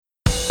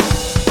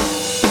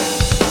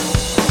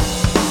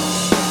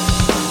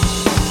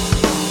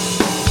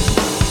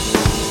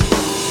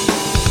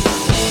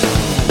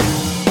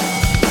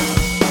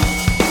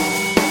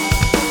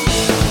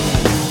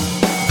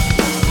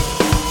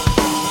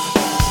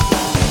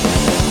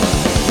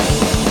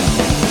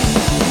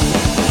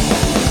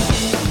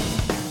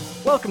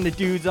Welcome to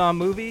Dudes on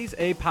Movies,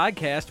 a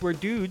podcast where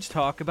dudes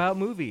talk about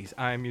movies.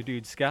 I'm your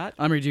dude, Scott.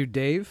 I'm your dude,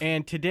 Dave.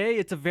 And today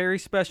it's a very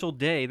special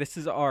day. This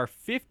is our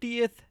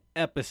 50th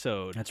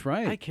episode. That's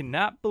right. I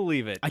cannot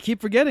believe it. I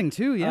keep forgetting,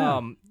 too,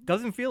 yeah.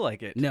 Doesn't feel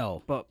like it.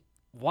 No. But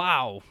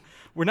wow.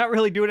 We're not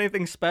really doing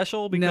anything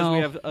special because No. we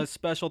have a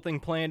special thing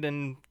planned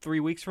in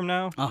 3 weeks from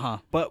now. Uh-huh.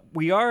 But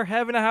we are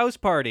having a house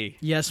party.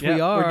 Yes, Yeah, we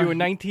are. We're doing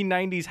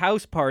 1990s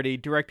House Party,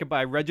 directed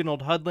by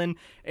Reginald Hudlin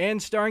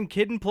and starring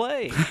Kid and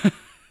Play.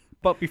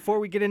 But before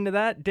we get into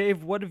that,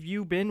 Dave, what have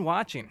you been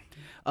watching?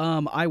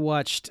 I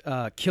watched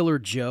Killer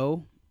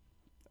Joe.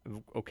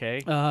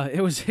 Okay.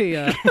 It was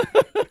a...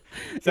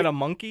 Is that a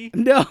monkey?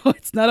 No,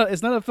 it's not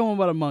a film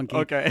about a monkey.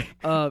 Okay.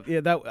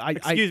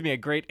 Excuse me, a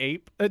great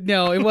ape?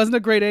 No, it wasn't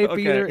a great ape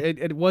Okay. either.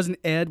 It wasn't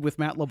Ed with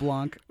Matt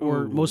LeBlanc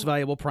or Ooh. Most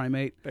Valuable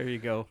Primate. There you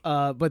go.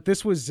 But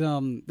this was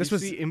This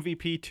was the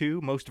MVP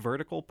 2, Most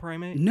Vertical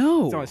Primate?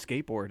 No. It's on a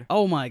skateboard.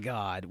 Oh my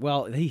God!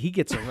 Well, he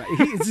gets around.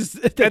 He's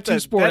just a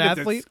two-sport that is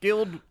a athlete.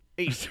 skilled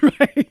ape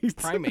Right.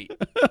 primate.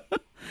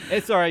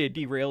 It's all right. I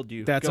derailed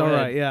you. That's Go all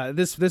ahead. right. Yeah,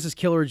 this is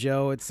Killer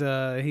Joe. It's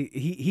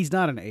he's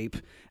not an ape.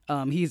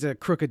 He's a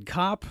crooked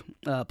cop,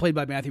 played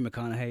by Matthew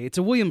McConaughey. It's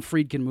a William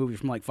Friedkin movie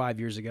from like 5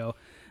 years ago,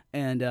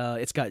 and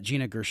it's got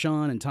Gina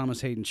Gershon and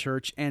Thomas Hayden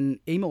Church and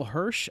Emil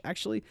Hirsch.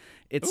 Actually,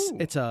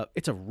 it's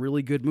a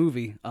really good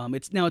movie.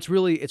 It's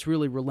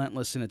really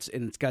relentless, and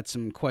it's got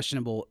some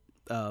questionable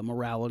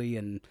morality,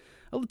 and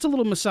it's a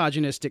little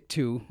misogynistic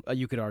too.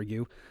 You could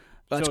argue.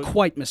 It's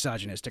quite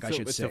misogynistic, I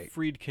should say. It's a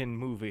Friedkin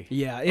movie.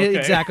 Yeah, Okay.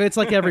 exactly. It's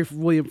like every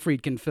William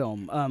Friedkin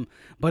film,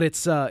 but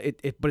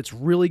it's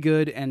really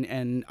good,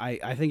 and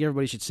I think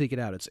everybody should seek it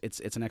out.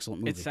 It's an excellent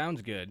movie. It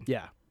sounds good.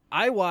 Yeah,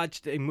 I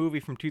watched a movie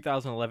from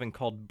 2011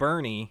 called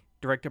Bernie,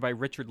 directed by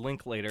Richard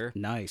Linklater.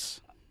 nice.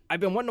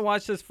 I've been wanting to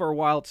watch this for a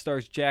while. It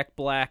stars Jack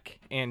Black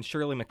and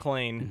Shirley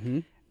MacLaine. Mm-hmm.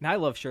 And I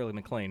love Shirley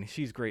MacLaine.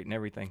 She's great in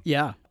everything.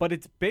 Yeah, But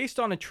it's based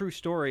on a true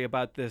story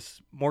about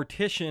this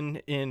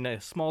mortician in a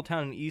small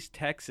town in East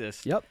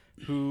Texas. Yep.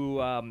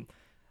 Who I'm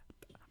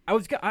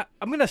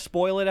gonna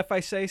spoil it if I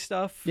say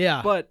stuff.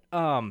 Yeah. But so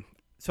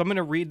I'm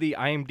gonna read the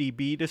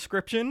IMDb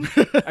description.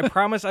 I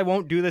promise I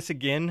won't do this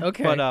again.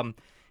 Okay. But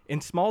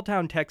in small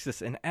town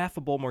Texas, an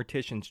affable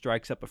mortician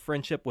strikes up a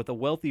friendship with a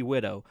wealthy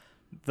widow.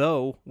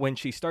 Though when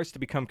she starts to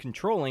become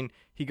controlling,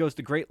 he goes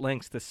to great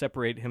lengths to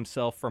separate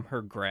himself from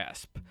her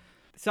grasp.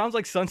 Sounds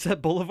like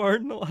Sunset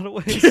Boulevard in a lot of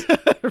ways,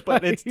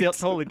 but it's still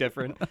totally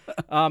different.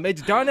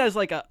 It's done as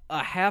like a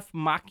half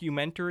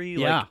mockumentary,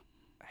 like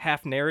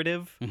half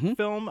narrative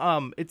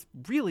film. It's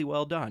really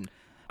well done.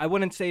 I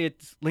wouldn't say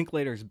it's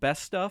Linklater's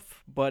best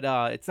stuff, but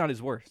it's not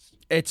his worst.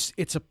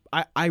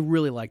 I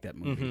really like that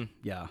movie.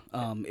 Mm-hmm. Yeah,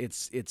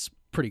 it's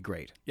pretty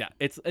great. Yeah,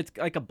 it's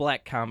like a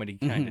black comedy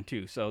kind of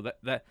too. So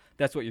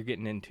that's what you're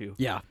getting into.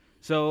 Yeah.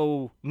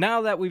 So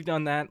now that we've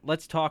done that,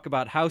 let's talk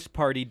about House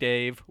Party,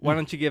 Dave. Why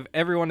don't you give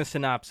everyone a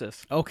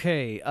synopsis?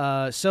 Okay.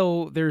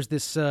 So there's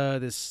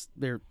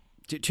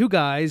two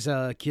guys,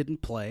 Kid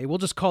and Play. We'll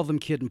just call them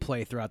Kid and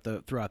Play throughout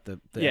the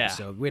Yeah.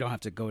 episode. We don't have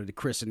to go to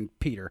Chris and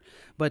Peter,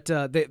 but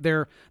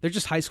they're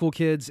just high school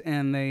kids,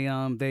 and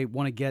they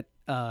want to get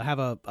have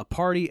a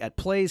party at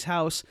Play's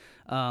house,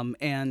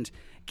 and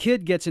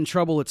Kid gets in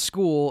trouble at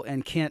school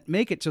and can't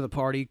make it to the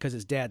party because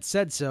his dad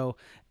said so,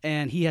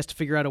 and he has to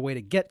figure out a way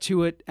to get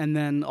to it and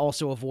then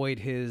also avoid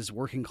his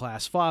working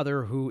class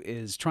father who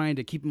is trying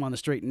to keep him on the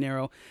straight and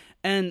narrow.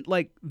 And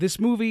like this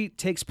movie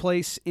takes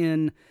place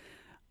in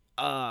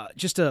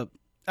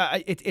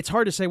it's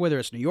hard to say whether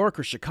it's New York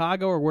or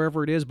Chicago or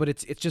wherever it is, but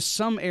it's just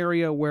some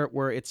area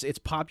where it's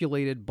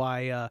populated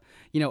by a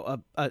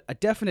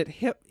definite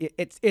hip.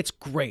 It's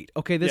great.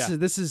 Okay,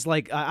 this is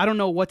like I don't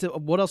know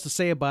what else to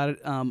say about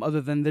it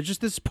other than there's just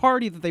this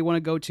party that they want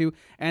to go to,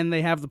 and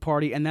they have the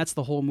party, and that's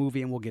the whole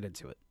movie, and we'll get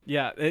into it.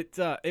 Yeah,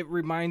 it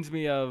reminds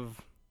me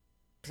of.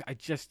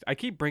 I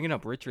keep bringing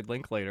up Richard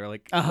Linklater,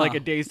 like a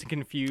Dazed and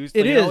Confused.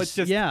 It is. It's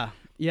just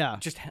yeah.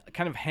 just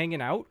kind of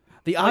hanging out.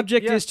 The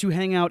object is to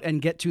hang out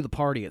and get to the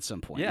party at some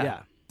point.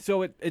 Yeah.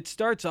 So it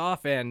starts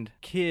off and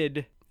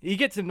Kid, he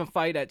gets in a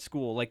fight at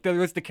school. Like there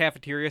was the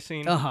cafeteria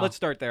scene. Let's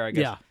start there, I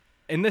guess. Yeah.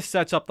 And this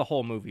sets up the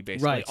whole movie,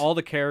 basically. Right. All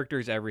the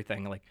characters,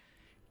 everything. Like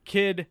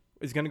Kid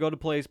is going to go to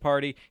Play's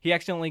party. He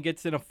accidentally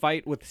gets in a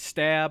fight with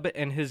Stab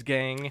and his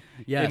gang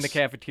in the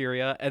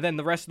cafeteria. And then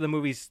the rest of the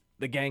movie's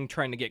the gang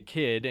trying to get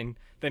Kid, and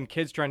then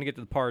Kid's trying to get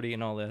to the party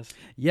and all this.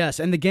 Yes,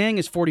 and the gang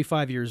is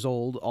 45 years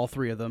old, all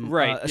three of them.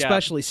 Right,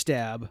 especially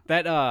Stab.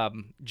 That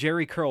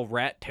Jerry Curl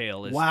rat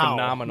tail is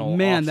phenomenal.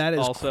 Man, that is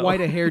also.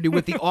 quite a hairdo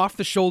with the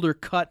off-the-shoulder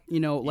cut,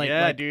 like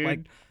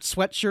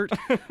sweatshirt.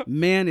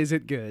 Man, is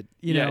it good,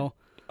 you know.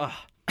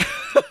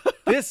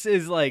 This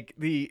is like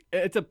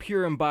it's a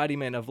pure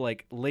embodiment of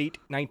like late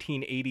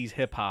 1980s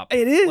hip hop.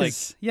 It is.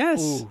 Like,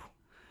 yes. Ooh,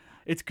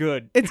 it's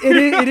good.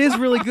 It is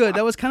really good.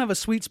 That was kind of a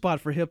sweet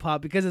spot for hip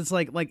hop because it's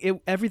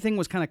everything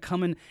was kind of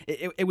coming.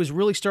 It was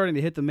really starting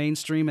to hit the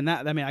mainstream, and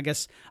that I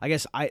guess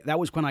that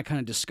was when I kind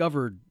of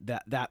discovered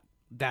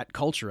that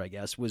culture. I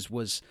guess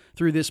was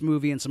through this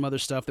movie and some other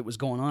stuff that was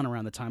going on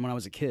around the time when I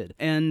was a kid.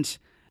 And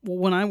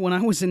When I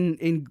was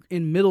in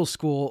middle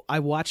school, I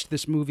watched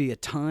this movie a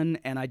ton,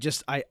 and I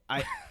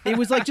it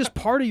was like just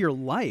part of your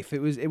life. It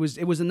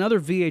was another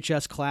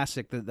VHS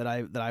classic that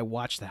I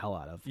watched the hell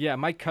out of. Yeah,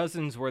 my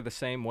cousins were the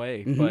same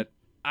way, Mm-hmm. but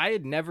I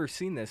had never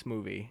seen this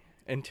movie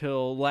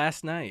until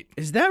last night.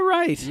 Is that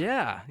right?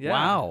 Yeah.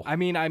 Wow. I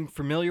mean, I'm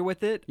familiar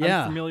with it.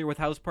 Yeah. I'm familiar with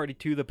House Party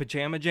 2, The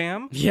Pajama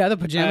Jam. Yeah, the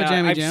Pajama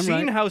Jammy I've Jam, seen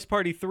right? House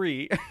Party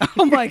 3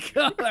 Oh my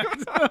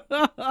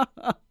god.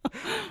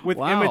 with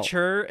Wow.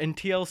 Immature and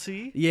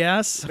TLC.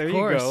 Yes, There of you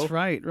course. go.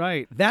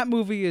 Right. That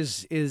movie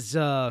is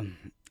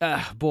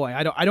boy,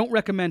 I don't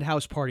recommend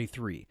House Party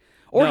 3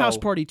 or No. House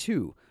Party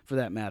 2 for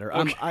that matter.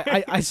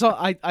 I saw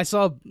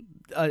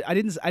I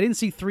didn't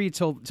see 3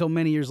 till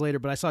many years later,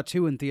 but I saw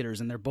 2 in theaters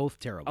and they're both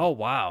terrible. Oh,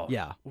 wow.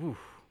 Yeah. Oof.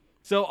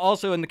 So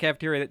also in the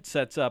cafeteria that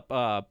sets up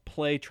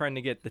Play trying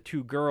to get the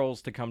two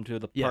girls to come to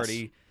the Yes.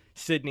 party,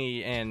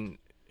 Sydney and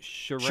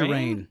Shireen.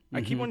 Shireen.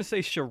 I keep wanting to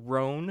say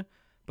Sharon,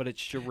 but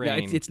it's Shireen.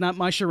 Yeah, it's not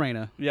my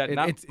Sharena. Yeah,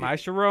 not it's my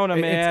Sharona,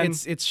 man.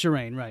 It's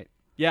Shireen, right?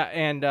 Yeah,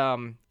 and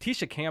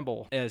Tisha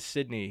Campbell as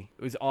Sydney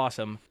was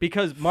awesome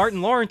because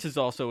Martin Lawrence is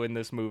also in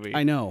this movie.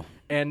 I know.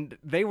 And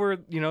they were,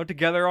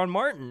 together on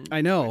Martin.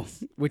 I know.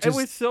 Which It is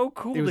was so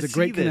cool. it was to a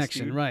great see this,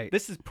 connection, dude. right.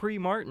 This is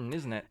pre-Martin,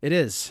 isn't it? It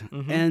is.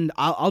 Mm-hmm. And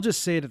I'll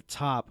just say it at the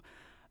top.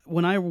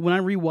 When I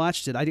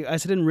rewatched it, I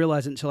didn't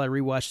realize it until I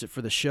rewatched it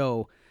for the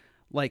show.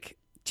 Like,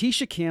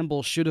 Tisha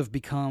Campbell should have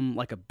become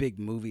like a big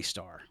movie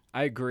star.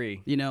 I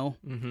agree.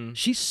 Mm-hmm.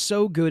 She's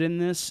so good in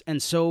this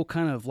and so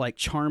kind of like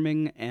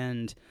charming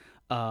and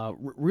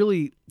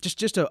really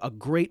just a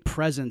great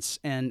presence.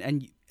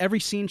 And every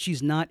scene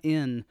she's not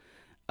in,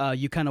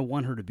 you kind of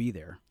want her to be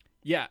there.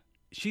 Yeah,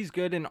 she's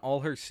good in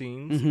all her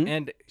scenes, Mhm.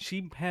 and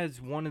she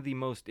has one of the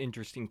most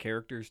interesting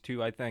characters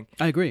too, I think.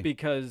 I agree.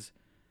 Because,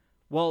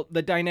 well,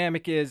 the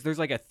dynamic is there's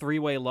like a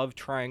three-way love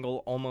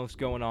triangle almost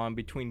going on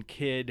between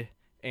Kid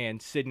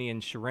and Sydney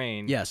and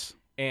Shireen. Yes.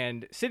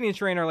 And Sydney and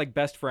Shireen are like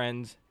best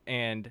friends,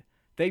 and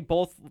they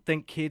both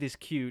think Kid is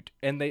cute.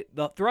 And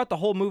throughout the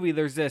whole movie,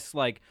 there's this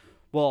like,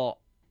 well,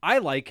 I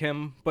like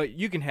him, but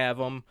you can have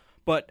him.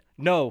 But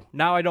no,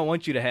 now I don't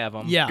want you to have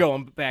him. Yeah.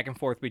 Going back and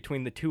forth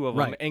between the two of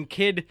them. Right. And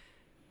Kid,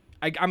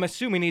 I'm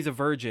assuming he's a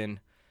virgin.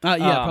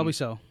 Yeah, probably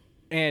so.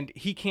 And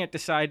he can't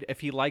decide if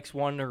he likes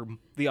one or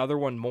the other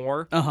one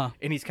more. Uh-huh.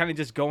 And he's kind of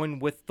just going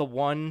with the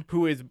one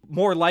who is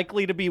more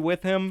likely to be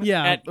with him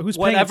Yeah, at who's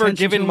paying whatever attention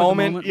to given him at the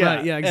moment. moment. Yeah,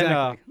 Right, yeah, And,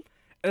 exactly.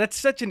 that's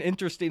such an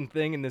interesting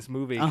thing in this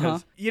movie because Uh-huh.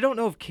 you don't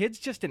know if Kid's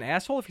just an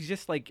asshole, if he's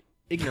just like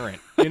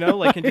ignorant,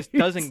 like and just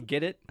doesn't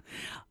get it.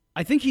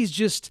 I think he's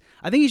just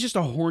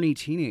a horny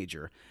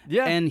teenager.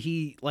 Yeah. And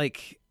he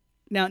like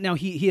now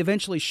he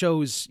eventually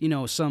shows,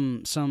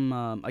 some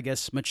I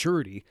guess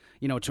maturity,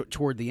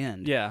 toward the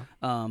end. Yeah.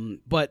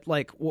 But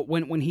like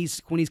when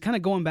he's kind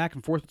of going back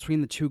and forth between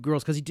the two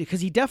girls cuz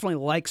he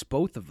definitely likes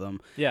both of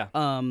them. Yeah.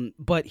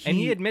 But And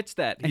he admits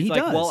that. and He's he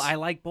like, does. well, I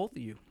like both of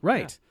you.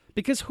 right.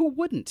 Because who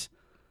wouldn't? Yeah.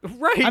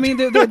 Right. I mean,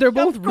 they're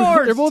both Of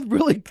course.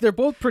 they're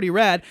both pretty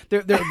rad.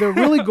 They're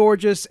really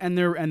gorgeous and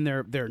they're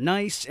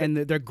nice and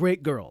they're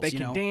great girls. They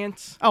can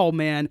dance. Oh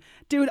man,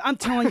 dude, I'm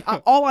telling you,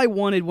 all I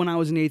wanted when I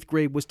was in 8th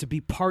grade was to be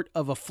part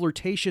of a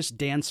flirtatious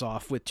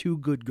dance-off with two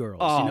good girls.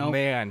 Oh,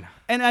 man.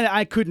 And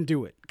I couldn't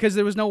do it because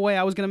there was no way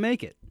I was gonna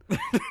make it.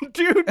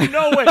 Dude,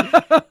 no way.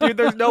 Dude,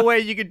 there's no way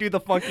you could do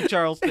the Funky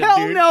Charleston, Hell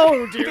dude.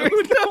 no, dude.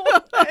 There's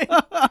no way.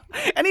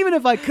 And even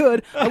if I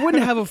could, I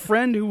wouldn't have a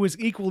friend who was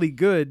equally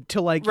good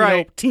to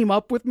Right. team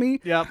up with me.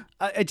 Yep.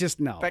 I just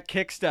no. That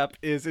kick step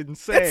is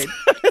insane.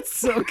 It's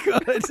so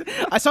good.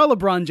 I saw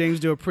LeBron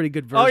James do a pretty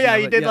good version. Oh, yeah, of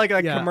he it. did like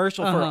a yeah.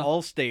 commercial for Uh-huh.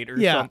 Allstate or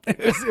Yeah, something.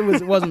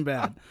 it wasn't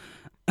bad.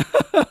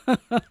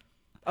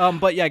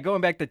 But yeah,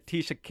 going back to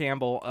Tisha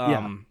Campbell,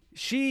 Yeah.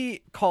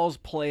 she calls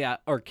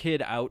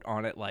Kid out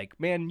on it like,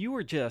 man, you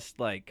were just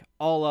like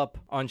all up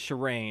on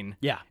Shireen.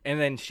 Yeah. And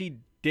then she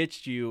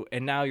ditched you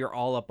and now you're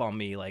all up on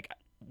me. Like,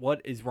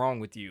 what is wrong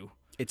with you?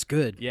 It's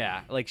good.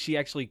 Yeah. Like she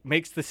actually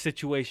makes the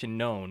situation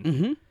known.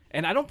 Mm-hmm.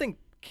 And I don't think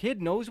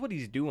Kid knows what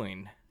he's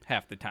doing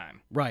half the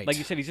time. Right. Like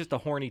you said, he's just a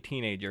horny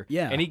teenager.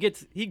 Yeah. And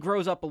he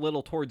grows up a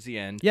little towards the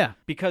end. Yeah.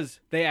 Because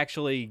they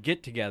actually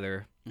get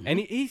together. Mm-hmm. And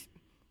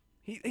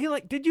he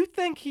like, did you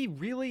think he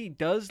really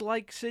does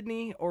like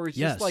Sydney, or is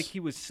Yes. just like he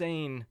was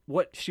saying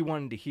what she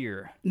wanted to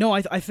hear? No,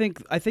 I think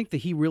that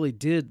he really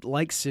did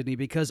like Sydney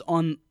because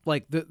on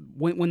like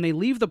when they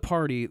leave the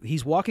party,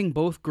 he's walking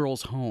both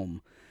girls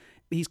home.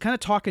 He's kind of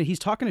talking. He's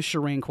talking to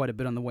Shireen quite a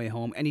bit on the way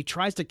home, and he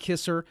tries to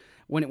kiss her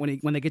when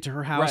they get to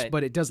her house, Right.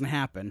 but it doesn't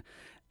happen.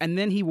 And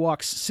then he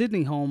walks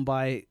Sydney home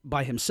by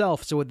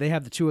himself, so they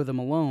have the two of them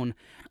alone.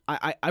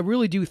 I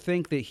really do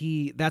think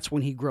that that's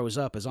when he grows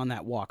up, is on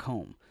that walk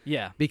home.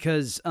 Yeah.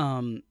 Because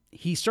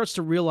he starts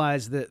to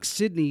realize that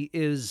Sydney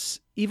is,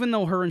 even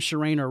though her and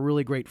Shireen are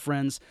really great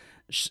friends,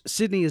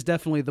 Sydney is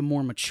definitely the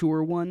more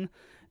mature one.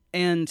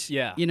 And,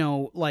 Yeah.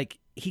 like,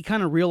 he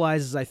kind of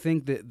realizes, I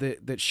think, that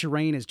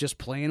Shireen is just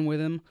playing with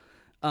him.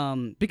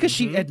 because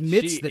she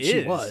admits She that she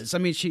is. was. I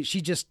mean, she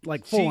just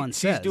like full on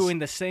says she's doing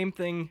the same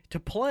thing to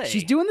play.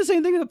 She's doing the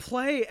same thing to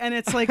play, and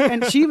it's like,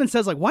 and she even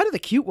says like, "Why do the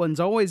cute ones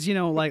always,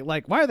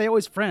 like why are they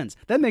always friends?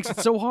 That makes it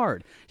so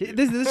hard."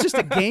 This is just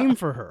a game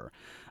for her,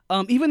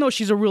 even though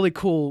she's a really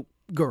cool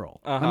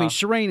girl. I mean,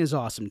 Shireen is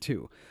awesome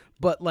too,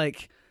 but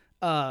like,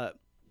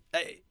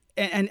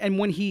 and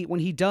when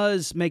he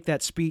does make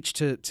that speech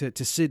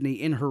to Sydney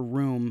in her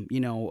room,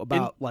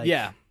 about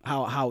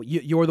how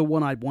you're the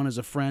one I'd want as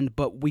a friend,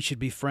 but we should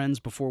be friends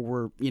before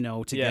we're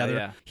together.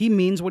 Yeah. He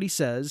means what he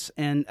says,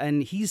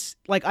 and he's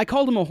like, I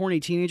called him a horny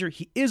teenager.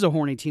 He is a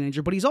horny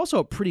teenager, but he's also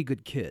a pretty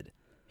good kid.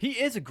 He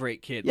is a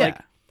great kid. Yeah. Like,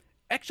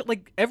 actually,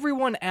 like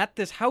everyone at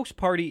this house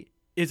party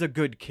is a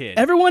good kid.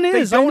 Everyone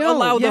is. They don't I know.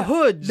 allow Yeah. the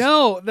hoods.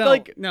 No.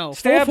 Full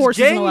Full force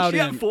isn't allowed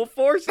yeah, in. Full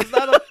force is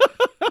not.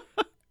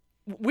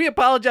 We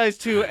apologize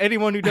to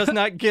anyone who does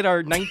not get our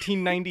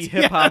 1990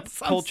 hip hop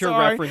Yes, I'm culture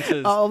sorry.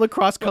 references. All the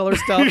cross color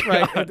stuff,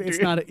 right? Yeah, It's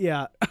dude. not.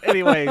 Yeah.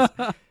 Anyways,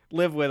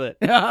 live with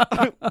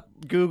it.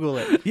 Google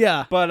it.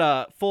 Yeah.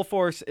 But Full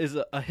Force is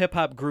a hip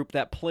hop group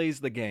that plays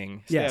the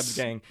gang, Yes.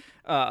 Stabs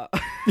gang,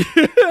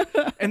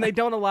 and they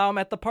don't allow them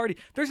at the party.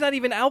 There's not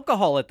even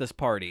alcohol at this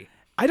party.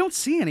 I don't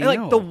see any. And, like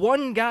no. the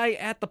one guy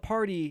at the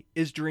party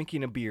is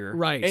drinking a beer,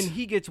 Right. And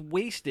he gets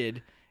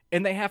wasted,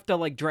 and they have to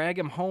like drag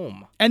him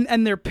home.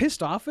 and they're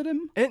pissed off at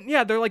him. And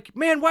yeah, they're like,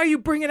 "Man, why are you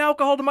bringing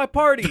alcohol to my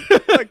party?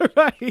 Like,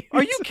 Right.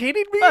 are you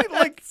kidding me?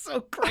 Like,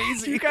 so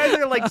crazy. you guys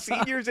are like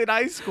seniors in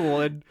high school,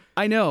 and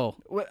I know.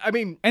 I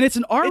mean, And it's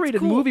an R-rated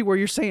cool. movie where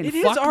you're saying It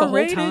is fuck the whole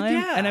R-rated, time.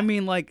 yeah. And I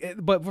mean, like,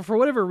 but for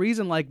whatever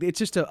reason, like, it's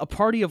just a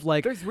party of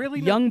like There's really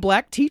no- young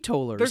black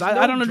teetotalers. there's I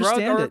no don't drug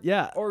understand or, it.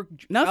 Yeah, or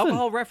nothing.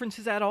 alcohol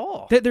references at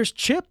all. There's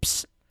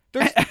chips.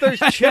 There's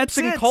chips That's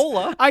and it.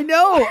 cola. I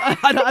know.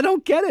 I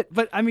don't get it,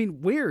 but I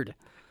mean, weird.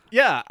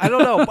 Yeah, I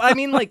don't know. But I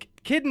mean, like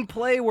Kid and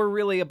Play were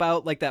really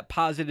about like that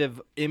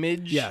positive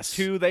image. Yes.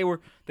 Too. They were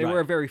Right.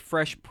 a very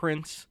Fresh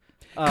Prince.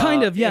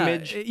 Kind of, yeah,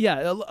 Image.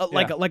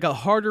 like a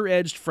harder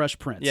edged Fresh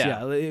Prince.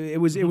 Yeah.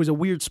 It was a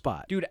weird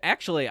spot. Dude,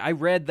 actually, I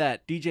read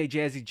that DJ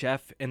Jazzy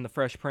Jeff and the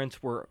Fresh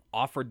Prince were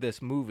offered this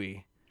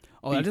movie.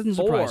 Oh, that doesn't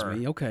surprise before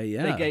me. Okay,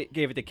 yeah. They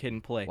gave it to Kid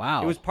and Play.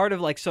 Wow. It was part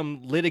of like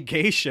some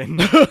litigation.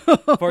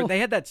 They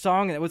had that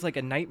song and it was like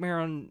a Nightmare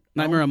on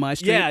My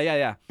Street.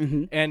 Yeah.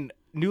 And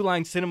New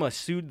Line Cinema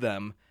sued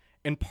them.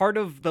 And part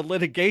of the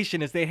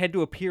litigation is they had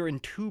to appear in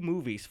 2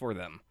 movies for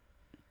them.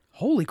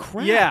 Holy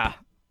crap. Yeah.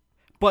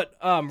 But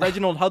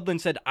Reginald Hudlin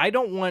said, "I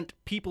don't want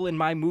people in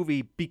my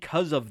movie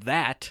because of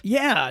that."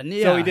 Yeah.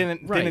 So he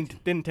didn't right.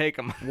 didn't take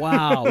them.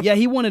 Wow. Yeah,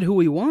 he wanted who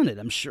he wanted,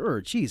 I'm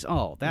sure. Jeez.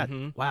 Oh, that.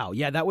 Mm-hmm. Wow.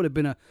 Yeah, that would have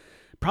been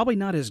probably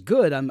not as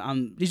good.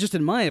 I'm just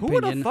in my Who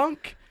would have opinion.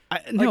 thunk?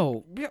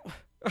 No. Yeah,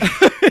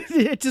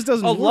 It just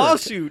doesn't a work.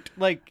 lawsuit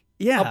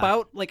Yeah.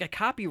 about like a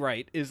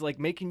copyright is like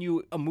making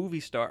you a movie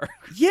star.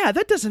 Yeah,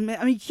 that doesn't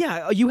I mean,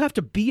 yeah, you have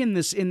to be in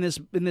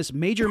this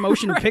major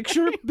motion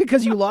picture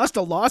because you lost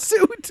a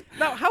lawsuit?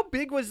 Now, how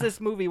big was this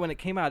movie when it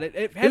came out?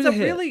 It has was a a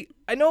hit. really,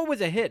 I know it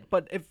was a hit,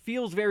 but it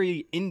feels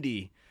very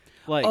indie,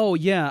 like Oh,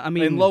 yeah. I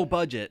mean, and low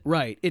budget.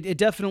 Right. It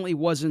definitely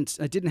wasn't.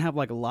 It didn't have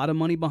like a lot of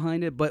money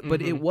behind it, but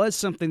Mm-hmm. it was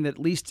something that at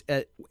least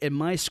in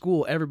my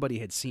school everybody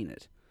had seen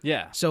it.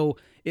 Yeah. So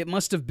it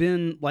must have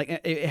been like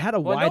it had a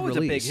Well, wide it was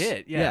release. a big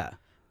hit. Yeah.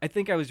 I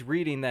think I was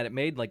reading that it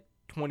made like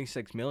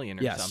 26 million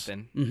or Yes.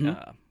 something.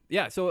 Mhm.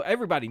 Yeah, so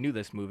everybody knew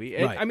this movie.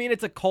 Right. I mean,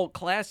 it's a cult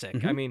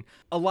classic. I mean,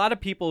 a lot of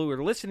people who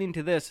are listening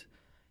to this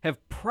have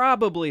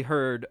probably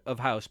heard of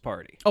House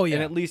Party. Oh, yeah.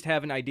 And at least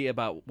have an idea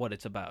about what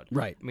it's about.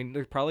 Right. I mean,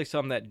 there's probably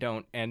some that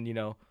don't, and,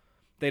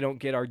 they don't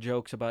get our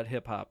jokes about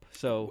hip-hop.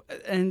 So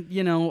And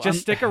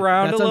Just stick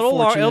around that's a little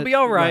longer. It'll unfortunate. be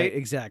all right.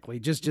 Exactly.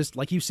 Just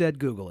like you said,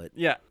 Google it.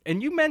 yeah.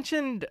 And you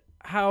mentioned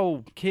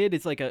how Kid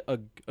is like a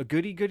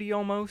goody-goody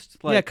almost.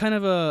 Like, yeah, kind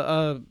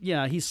of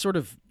he's sort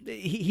of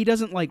he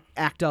doesn't like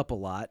act up a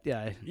lot.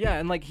 Yeah. Yeah,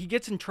 and like he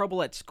gets in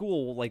trouble at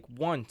school like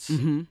once,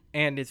 Mm-hmm.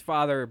 and his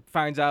father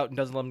finds out and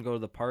doesn't let him go to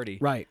the party.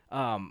 Right.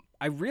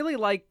 I really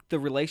like the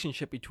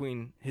relationship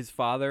between his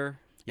father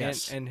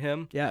Yes. and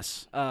him.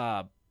 Yes.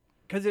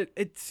 Because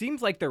it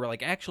seems like they're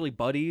like actually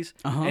buddies,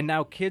 Uh-huh. and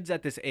now Kid's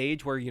at this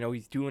age where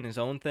he's doing his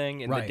own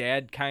thing, and Right. the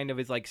dad kind of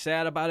is like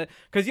sad about it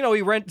because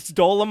he rents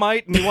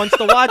Dolomite and he wants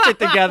to watch it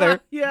together.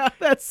 Yeah,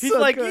 that's He's so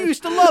like, good. "You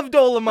used to love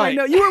Dolomite." I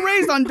know you were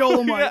raised on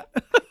Dolomite.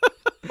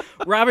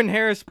 Robin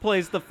Harris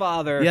plays the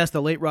father. Yes,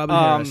 the late Robin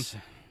Harris.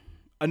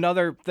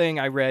 Another thing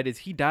I read is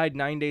he died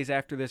 9 days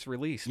after this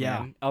release, Yeah.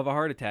 man, of a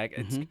heart attack.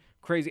 It's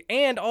crazy.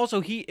 And also,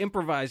 he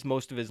improvised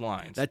most of his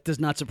lines. That does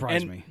not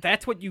surprise and me.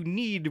 that's what you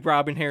need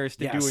Robin Harris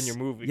to do Yes. in your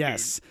movie.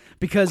 Yes,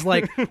 because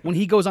like when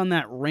he goes on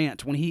that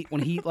rant, when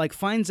he like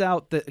finds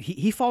out that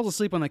he falls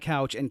asleep on the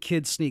couch and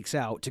Kid sneaks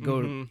out to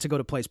go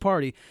to Play's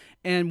party,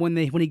 and when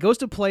he goes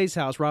to Play's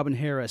house, Robin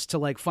Harris, to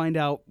like find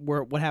out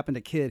what happened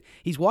to Kid,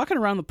 he's walking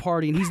around the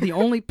party and he's the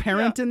only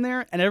parent in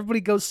there, and everybody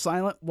goes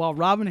silent while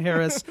Robin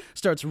Harris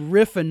starts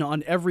riffing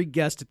on every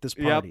guest at this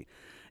party.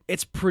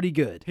 It's pretty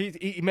good.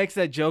 He makes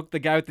that joke, the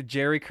guy with the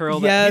Jerry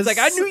curl. Yes. He's like,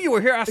 I knew you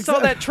were here. I saw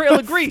that trail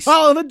of grease.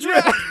 Follow the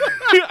drip.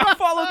 I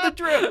followed the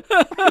drip.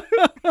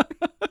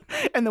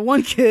 And the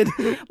one kid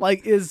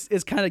like is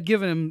kind of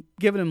giving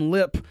him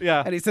lip.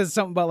 Yeah. And he says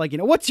something about like,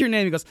 what's your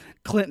name? He goes,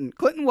 Clinton.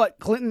 Clinton what?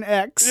 Clinton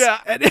X. Yeah.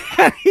 And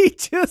he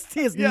just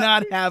is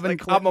not having like,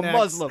 Clinton I'm a X.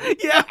 Muslim.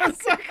 Yes.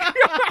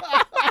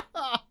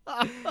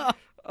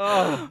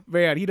 Oh,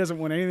 Man, he doesn't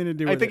want anything to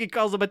do with I think it. he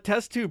calls him a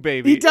test tube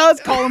baby. He does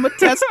call him a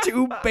test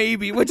tube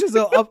baby, which is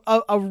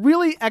a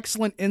really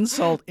excellent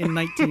insult in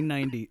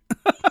 1990.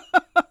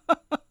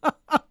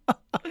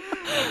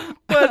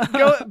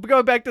 But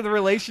going back to the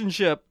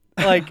relationship,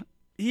 like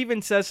he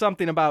even says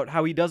something about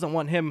how he doesn't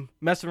want him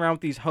messing around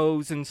with these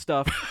hoes and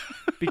stuff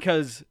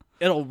because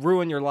it'll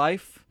ruin your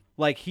life.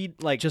 Like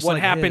Just what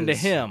like happened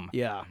his. to him.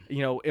 Yeah.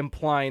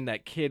 Implying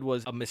that kid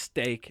was a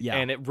mistake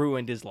and it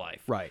ruined his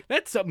life. Right.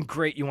 That's something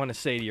great you want to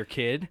say to your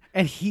kid.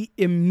 And he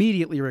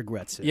immediately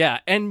regrets it. Yeah,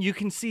 and you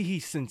can see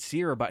he's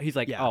sincere about it. He's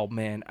like, Yeah. oh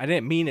man, I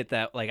didn't mean it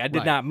that, like I did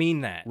Right. not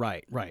mean that.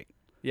 Right.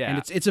 Yeah.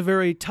 And it's a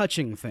very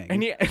touching thing.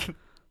 And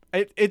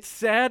it's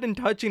sad and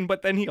touching,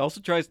 but then he also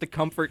tries to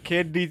comfort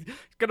kid. He's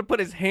gonna put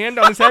his hand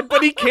on his head,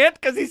 but he can't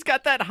because he's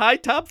got that high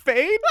top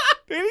fade,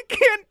 and he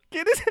can't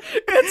get his.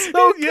 It's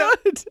so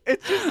good.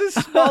 It's just this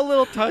small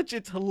little touch.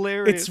 It's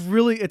hilarious.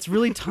 It's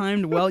really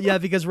timed well. Yeah,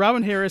 because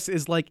Robin Harris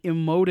is like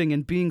emoting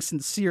and being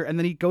sincere, and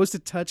then he goes to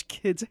touch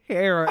kid's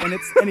hair, and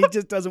he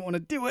just doesn't want to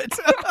do it.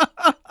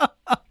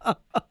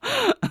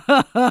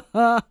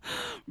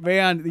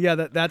 Man, yeah,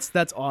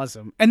 that's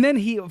awesome. And then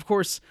he, of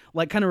course,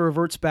 like kind of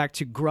reverts back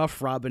to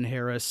gruff Robin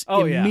Harris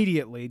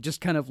immediately,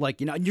 just kind of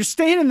like, you're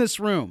staying in this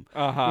room.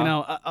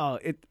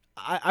 I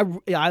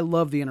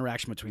love the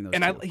interaction between those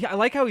and two. I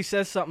like how he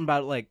says something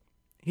about like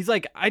he's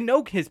like, I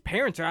know his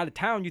parents are out of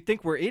town. You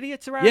think we're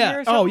idiots around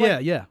here? Or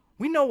something? Yeah.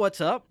 We know what's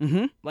up.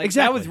 Mm-hmm. Like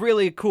Exactly. that was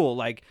really cool.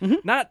 Like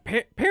not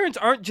parents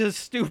aren't just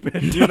stupid.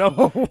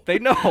 They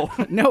know.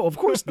 No, of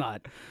course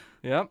not.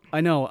 Yep. I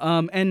know.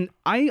 And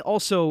I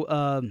also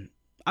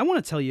I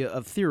want to tell you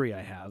a theory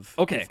I have.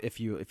 Okay. If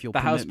you'll The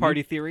permit house me.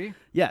 party theory.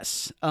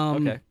 Yes.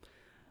 Okay.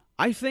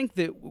 I think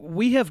that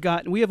we have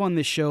on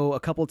this show a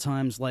couple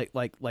times like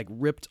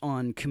ripped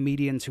on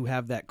comedians who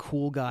have that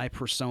cool guy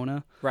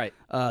persona. Right.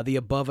 The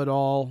above it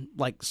all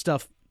like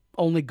stuff.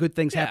 Only good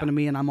things happen to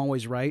me, and I'm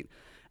always right.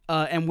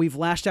 And we've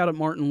lashed out at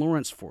Martin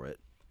Lawrence for it.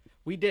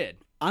 We did.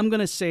 I'm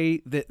going to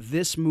say that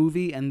this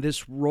movie and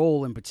this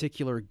role in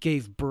particular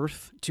gave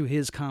birth to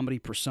his comedy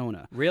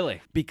persona.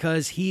 Really?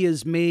 Because he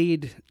is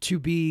made to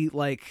be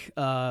like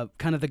kind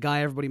of the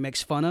guy everybody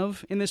makes fun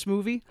of in this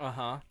movie.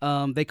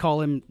 Uh-huh. They call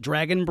him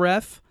Dragon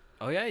Breath.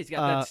 Oh, yeah, he's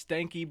got that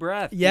stanky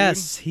breath.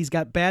 Yes, he's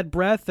got bad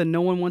breath, and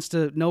no one wants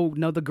to. No,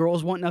 the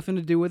girls want nothing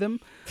to do with him.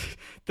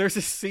 There's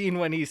a scene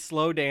when he's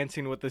slow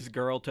dancing with this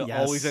girl to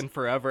Yes. Always and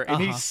Forever,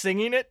 and he's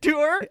singing it to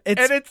her, It's-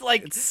 and it's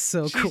like it's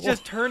so she's cool.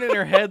 just turning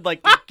her head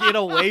like to get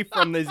away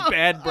from this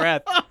bad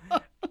breath.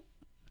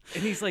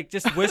 And he's like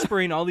just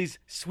whispering all these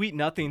sweet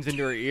nothings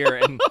into her ear,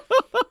 and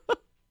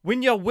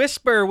when you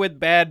whisper with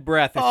bad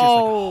breath, it's just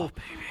like, oh,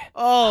 baby.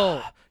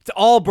 Oh, It's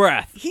all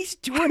breath. he's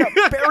doing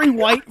a Barry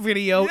White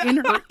video in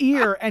her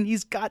ear, and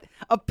he's got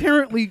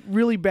apparently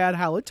really bad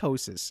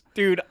halitosis.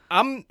 Dude,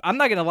 I'm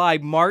not gonna lie.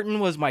 Martin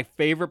was my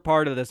favorite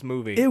part of this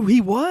movie.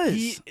 He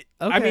was.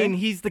 I Okay. mean,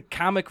 he's the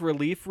comic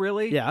relief,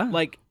 really. Yeah.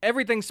 Like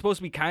everything's supposed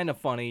to be kind of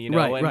funny,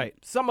 Right, and right.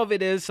 some of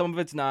it is, some of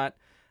it's not.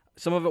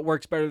 Some of it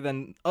works better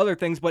than other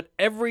things, but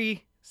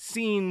every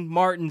scene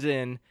Martin's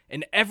in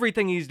and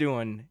everything he's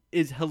doing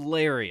is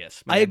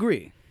hilarious. Man. I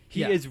agree. He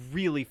Yeah. is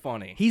really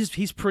funny.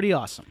 He's pretty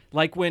awesome.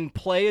 Like when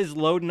Play is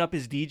loading up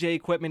his DJ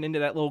equipment into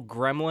that little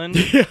gremlin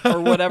or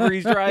whatever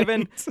he's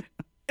driving.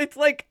 It's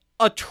like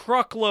a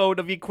truckload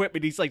of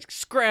equipment. He's like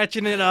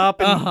scratching it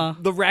up and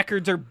the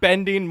records are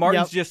bending.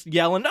 Martin's just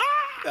yelling,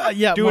 ah!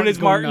 Doing Martin's his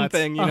going Martin nuts.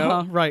 thing, you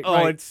know? Right. Oh,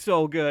 right. it's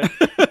so good.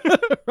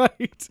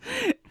 Right.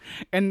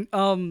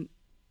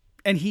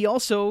 And he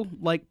also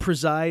like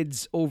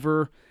presides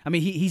over. I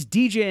mean, he's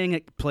DJing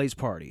at Play's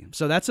party,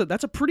 so that's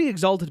a pretty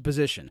exalted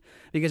position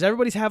because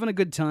everybody's having a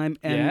good time,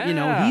 and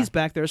Yeah. he's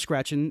back there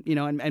scratching,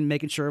 and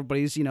making sure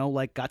everybody's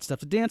like got stuff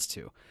to dance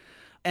to.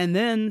 And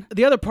then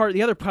the other part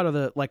of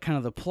the like kind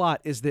of the plot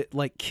is that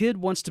like Kid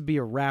wants to be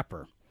a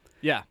rapper.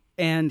 Yeah.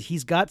 And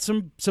he's got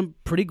some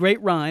pretty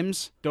great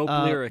rhymes. Dope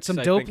lyrics, Some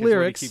I dope think is what he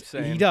lyrics. keeps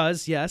saying. He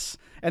does, yes.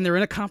 And they're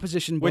in a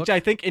composition book. Which I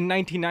think in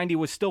 1990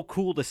 was still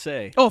cool to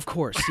say. Oh, of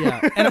course, yeah.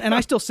 and I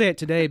still say it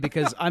today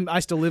because I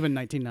still live in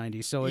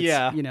 1990, so it's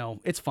Yeah.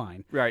 it's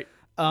fine. Right.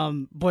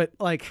 But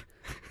like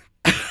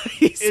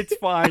It's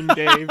fine,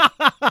 Dave.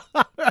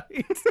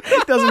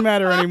 it doesn't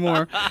matter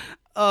anymore.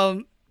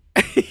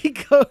 He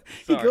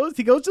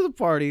goes to the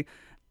party,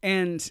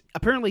 and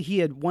apparently he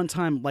had one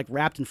time like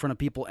rapped in front of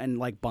people and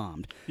like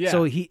bombed. Yeah.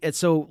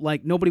 So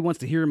like nobody wants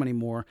to hear him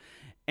anymore,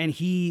 and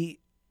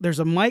there's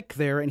a mic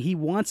there and he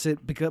wants it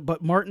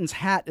but Martin's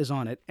hat is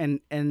on it, and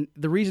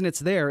the reason it's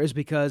there is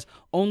because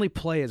only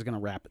Play is going to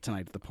rap it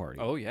tonight at the party.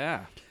 Oh,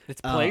 yeah.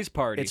 It's Play's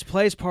party. It's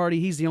Play's party.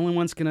 He's the only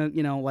one that's going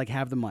to like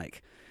have the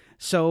mic.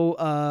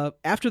 So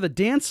after the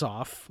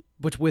dance-off,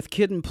 but with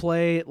Kid and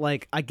Play,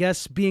 like, I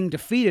guess being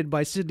defeated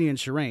by Sydney and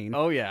Shireen,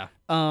 Oh yeah.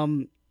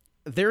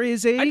 there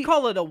is a... I'd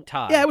call it a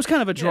tie. Yeah, it was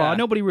kind of a draw. Yeah,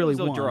 Nobody really it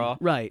was won. a draw.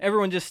 Right.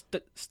 Everyone just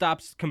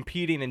stops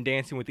competing and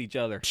dancing with each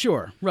other.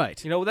 Sure,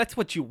 right. You know, that's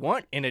what you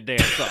want in a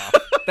dance-off.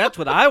 That's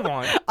what I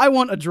want. I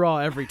want a draw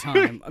every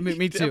time. I mean,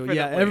 me too. Yeah,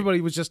 Definitely.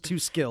 everybody was just too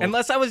skilled.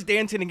 Unless I was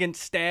dancing against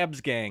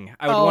Stab's gang,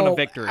 I would want a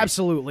victory.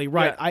 Absolutely,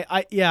 right.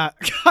 Yeah.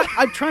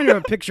 I'm trying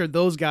to picture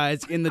those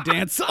guys in the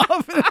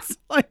dance-off. It's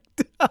like...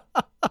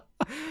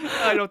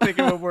 I don't think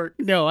it would work.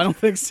 No, I don't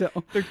think so.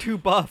 They're too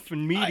buff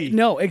and meaty.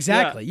 No,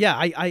 exactly. Yeah,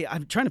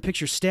 I'm trying to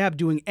picture Stab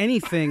doing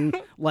anything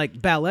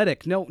like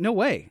balletic. No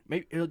way.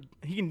 Maybe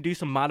he can do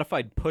some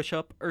modified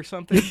push-up or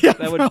something. Yeah,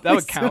 that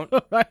would count.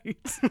 so, right.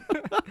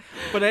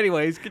 But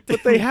anyways,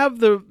 But they have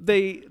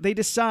they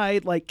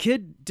decide, like,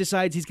 Kid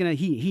decides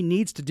he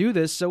needs to do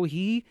this, so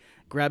he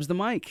grabs the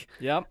mic.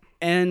 Yep.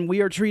 And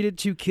we are treated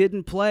to Kid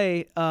and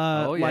Play.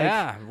 Oh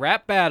yeah,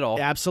 rap battle.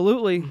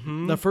 Absolutely.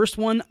 Mm-hmm. The first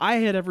one I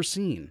had ever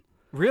seen.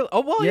 Really?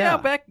 Oh well, yeah.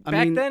 Back I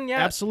mean, then,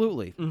 yeah.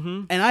 absolutely.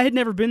 Mm-hmm. And I had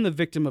never been the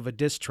victim of a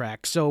diss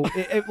track, so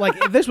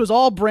like this was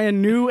all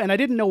brand new, and I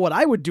didn't know what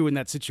I would do in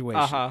that situation.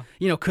 Uh-huh.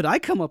 You know, could I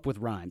come up with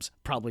rhymes?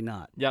 Probably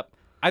not. Yep.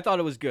 I thought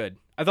it was good.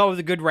 I thought it was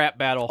a good rap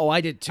battle. Oh,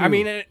 I did too. I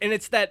mean, and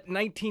it's that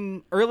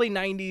early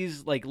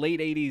 90s, like late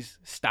 80s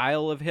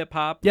style of hip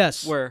hop.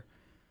 Yes. Where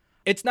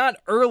it's not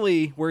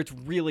early where it's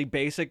really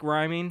basic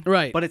rhyming.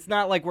 Right. But it's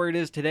not like where it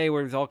is today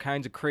where there's all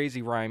kinds of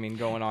crazy rhyming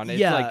going on. It's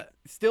Yeah. like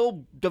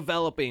still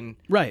developing.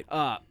 Right.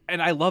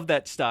 And I love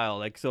that style.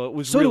 Like, so it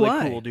was So really do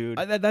I. cool, dude.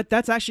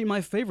 That's actually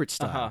my favorite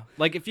style. Uh-huh.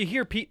 Like, if you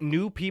hear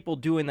new people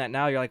doing that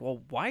now, you're like,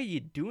 well, why are you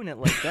doing it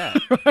like that?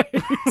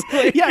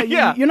 Right. Yeah,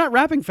 Yeah. You're not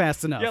rapping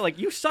fast enough. Yeah, like,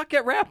 you suck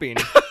at rapping.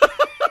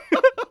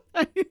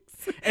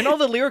 And all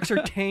the lyrics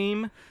are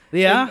tame.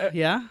 yeah,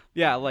 yeah.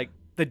 Yeah, like,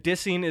 the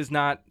dissing is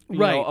not, you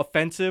Right. know,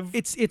 offensive.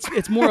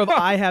 It's more of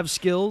I have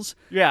skills.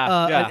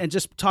 Yeah, yeah. And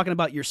just talking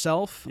about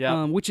yourself.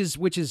 Yeah. Which is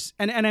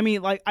and I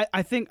mean, like,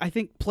 I think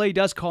Play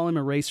does call him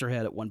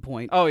Eraserhead at one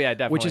point. Oh, yeah,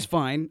 definitely. Which is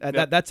fine.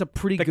 Yep. That's a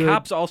pretty The good.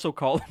 cops also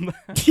call him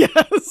that.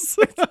 Yes.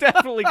 It's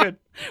definitely good.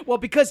 Well,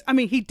 because I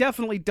mean, he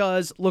definitely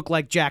does look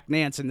like Jack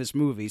Nance in this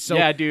movie. So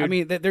Yeah, dude. I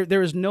mean,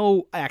 there is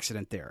no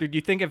accident there. Dude,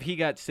 you think if he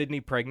got Sydney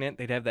pregnant,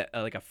 they'd have that,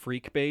 like, a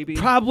freak baby?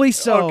 Probably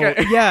so.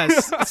 Okay.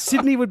 Yes,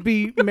 Sydney would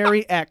be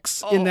Mary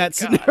X in Oh, that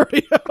God.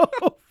 scenario.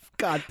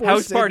 God, poor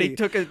House Sydney. Party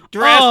took a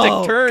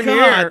drastic turn God.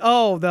 here.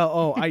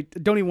 I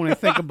don't even want to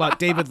think about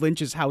David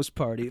Lynch's House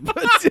Party. But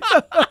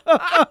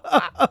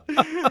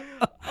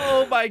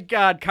Oh, my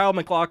God. Kyle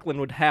MacLachlan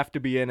would have to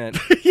be in it.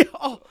 yeah,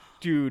 oh,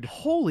 Dude,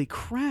 holy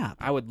crap!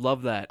 I would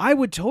love that. I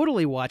would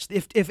totally watch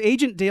if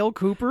Agent Dale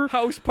Cooper.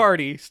 House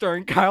Party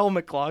starring Kyle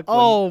MacLachlan,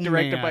 Oh,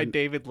 directed man. by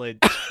David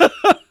Lynch.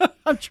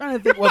 I'm trying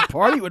to think what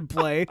party would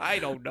play. I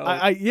don't know.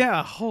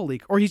 Yeah,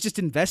 or he's just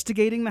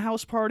investigating the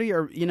house party,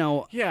 or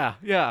Yeah,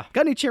 yeah.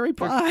 got any cherry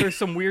pie? There's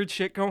some weird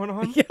shit going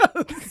on.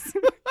 Yes.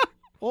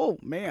 Oh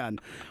man,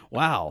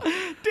 wow.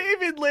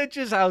 David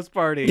Lynch's House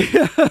Party.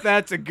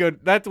 That's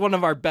one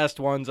of our best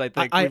ones, I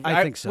think.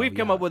 I think so, We've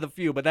come yeah. up with a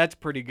few, but that's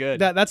pretty good.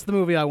 That's the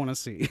movie I want to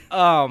see.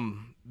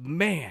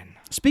 Man.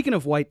 Speaking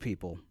of white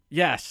people,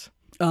 Yes.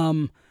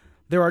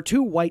 there are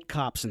two white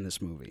cops in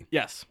this movie.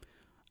 Yes.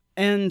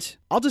 And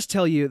I'll just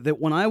tell you that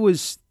when I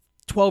was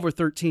 12 or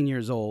 13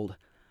 years old,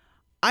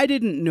 I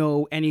didn't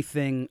know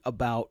anything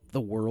about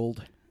the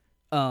world,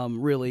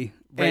 really.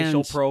 Racial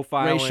And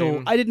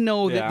profiling. I didn't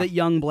know Yeah. that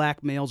young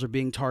black males are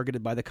being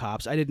targeted by the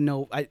cops. I didn't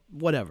know.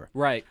 Whatever.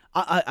 Right.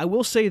 I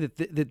will say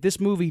that this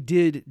movie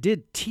did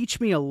teach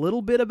me a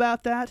little bit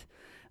about that.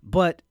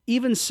 But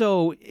even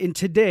so, in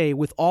today,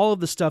 with all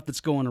of the stuff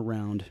that's going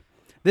around,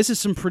 this is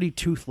some pretty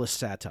toothless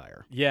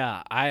satire.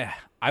 Yeah,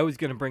 I was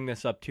going to bring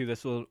this up, too.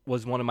 This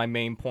was one of my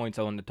main points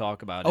I wanted to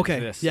talk about. Okay,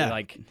 This. yeah.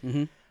 Like,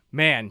 Mm-hmm.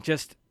 man,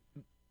 just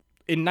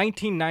in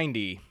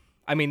 1990,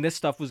 I mean, this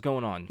stuff was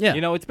going on. Yeah.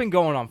 You know, it's been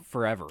going on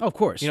forever. Of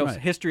course, You know, right.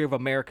 history of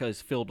America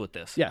is filled with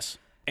this. Yes.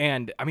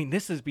 And, I mean,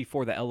 this is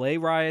before the L.A.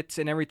 riots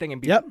and everything,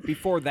 and Yep.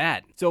 before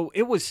that. So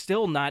it was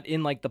still not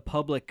in, like, the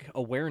public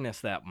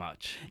awareness that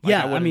much. Like,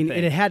 Yeah, I wouldn't mean,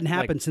 think. it hadn't Like,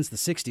 happened since the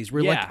 60s.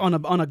 We're Yeah.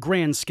 like on a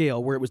grand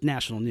scale where it was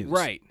national news.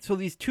 Right. So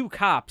these two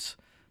cops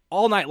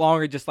all night long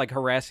are just, like,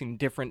 harassing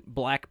different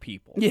black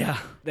people. Yeah.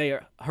 They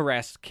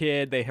harass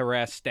Kid. They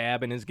harass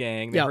Stab and his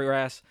gang. They Yep.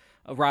 harass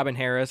Robin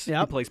Harris, who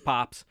Yep. plays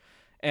Pops.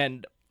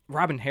 And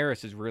Robin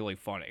Harris is really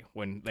funny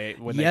when they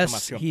come up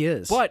Yes, to him. he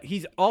is. But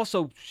he's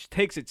also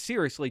takes it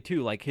seriously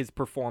too. Like his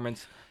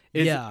performance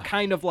is Yeah.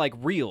 kind of like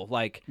real.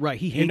 Like Right,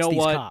 he you hates know these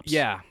what? cops.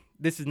 Yeah,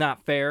 this is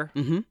not fair,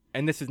 Mhm.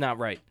 and this is not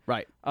right.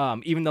 Right.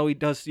 Even though he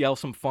does yell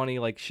some funny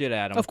like shit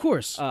at him, Of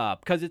course.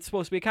 because it's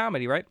supposed to be a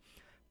comedy, right?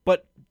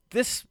 But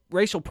this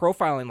racial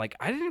profiling, like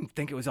I didn't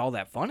think it was all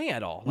that funny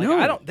at all. Like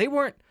No. they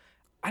weren't.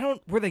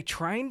 were they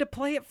trying to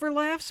play it for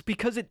laughs?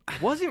 Because it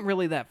wasn't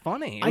really that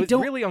funny. It was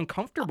really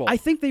uncomfortable. I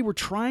think they were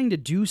trying to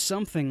do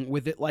something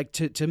with it, like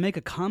to make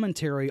a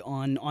commentary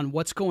on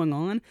what's going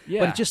on,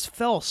 but it just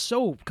fell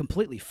so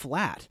completely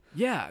flat.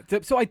 Yeah.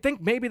 So I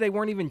think maybe they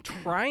weren't even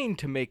trying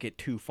to make it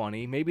too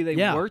funny. Maybe they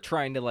were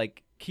trying to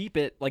like keep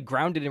it like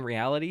grounded in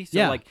reality. So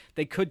like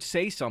they could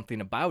say something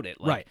about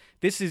it. Like,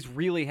 this is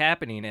really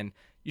happening and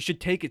you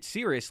should take it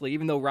seriously,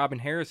 even though Robin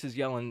Harris is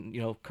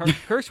yelling,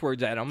 curse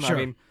words at him. Sure. I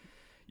mean,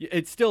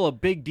 it's still a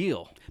big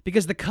deal.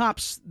 Because the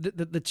cops,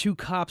 the two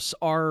cops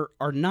are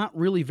not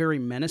really very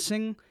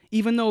menacing,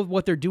 even though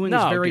what they're doing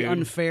is very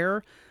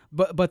unfair.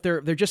 But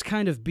they're just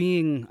kind of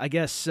being, I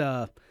guess,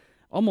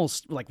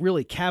 almost like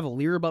really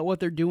cavalier about what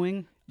they're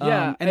doing.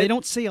 Yeah, and they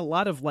don't say a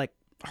lot of like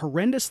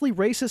horrendously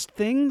racist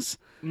things.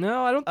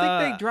 No, I don't think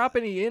they drop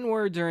any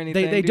N-words or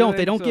anything. They don't.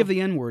 They don't give the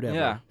N-word ever.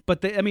 Yeah.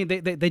 But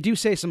they do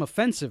say some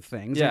offensive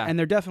things, and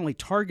they're definitely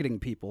targeting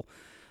people.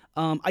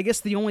 I guess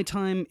the only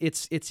time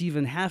it's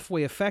even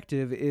halfway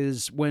effective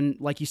is when,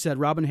 like you said,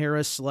 Robin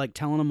Harris like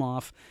telling them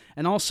off,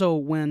 and also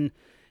when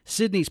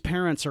Sydney's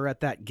parents are at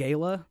that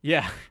gala.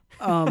 Yeah.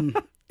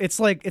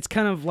 It's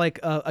kind of like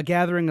a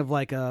gathering of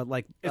like it's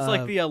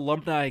like the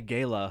alumni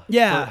gala.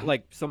 Yeah, for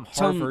like some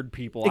Harvard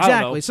people.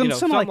 Exactly. I don't know,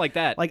 something like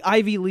that. Like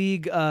Ivy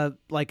League.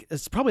 Like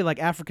it's probably like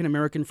African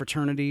American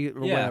fraternity or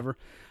whatever.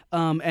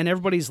 And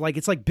everybody's like,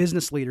 it's like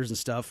business leaders and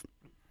stuff.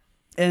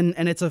 And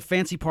it's a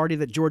fancy party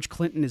that George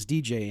Clinton is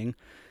DJing.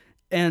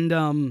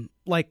 And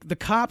like the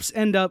cops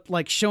end up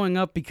like showing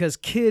up because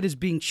Kid is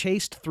being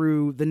chased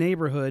through the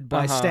neighborhood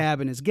by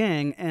Stab and his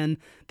gang, and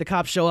the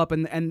cops show up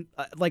and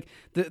like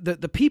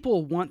the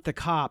people want the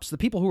cops, the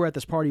people who are at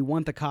this party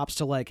want the cops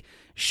to like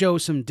show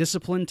some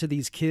discipline to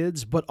these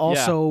kids, but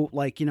also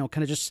like, kind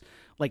of just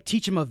like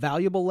teach them a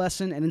valuable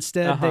lesson, and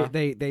instead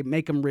they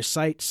make them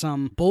recite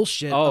some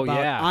bullshit about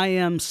I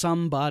am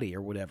somebody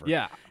or whatever.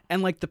 Yeah.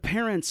 And like the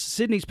parents,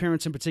 Sydney's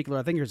parents in particular,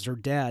 I think it's her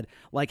dad,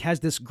 like has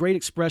this great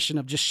expression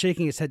of just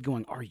shaking his head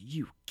going, "Are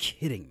you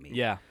kidding me?"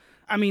 Yeah.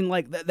 I mean,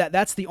 like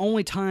that's the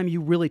only time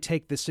you really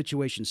take this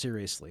situation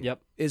seriously.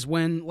 Yep. Is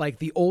when like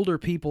the older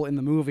people in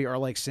the movie are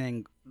like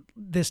saying,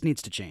 "This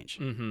needs to change."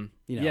 Mm-hmm.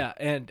 You know? Yeah,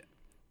 and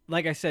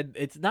like I said,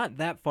 it's not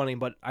that funny,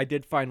 but I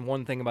did find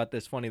one thing about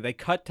this funny. They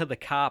cut to the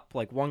cop,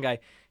 like one guy,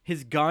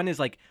 his gun is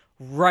like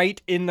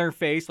right in their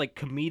face, like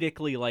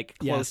comedically like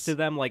close to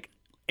them, like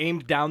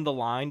aimed down the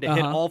line to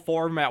hit all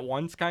four of them at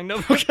once, kind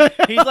of.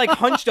 He's like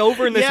hunched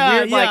over in this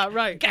weird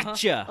like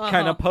gotcha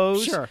kind of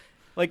pose. Sure.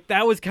 Like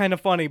that was kind of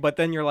funny, but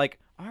then you're like,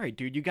 all right,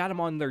 dude, you got them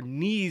on their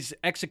knees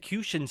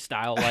execution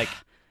style, like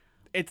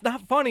it's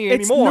not funny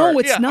anymore. No,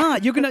 it's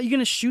not. You're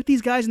gonna shoot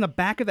these guys in the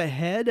back of the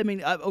head. I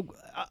mean,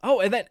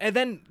 and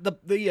then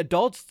the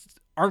adults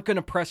aren't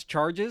gonna press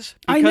charges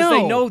I because know.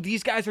 they know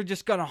these guys are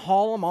just gonna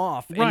haul them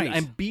off Right.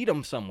 and beat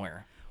them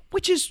somewhere.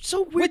 Which is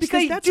so weird Which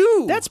because they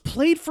do. That's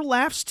played for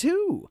laughs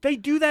too. They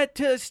do that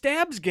to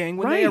Stab's gang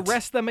when they Right.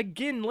 arrest them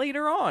again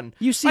later on.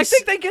 You see, I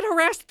think they get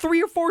harassed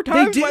 3 or 4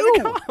 times. They by the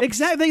do cops.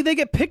 exactly. They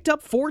get picked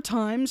up 4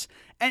 times,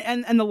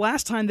 and the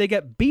last time they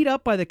get beat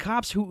up by the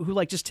cops who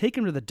like just take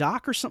them to the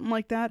dock or something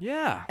like that.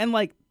 Yeah. And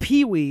like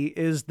Pee Wee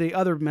is the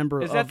other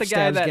member. Is of that the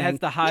guy Stab's that gang. has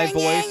the high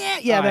voice?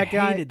 Yeah, Oh, that I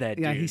guy. hated that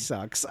Yeah, dude. he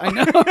sucks. I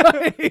know.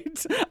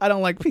 Right? I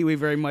don't like Pee Wee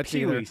very much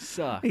either. Pee-wee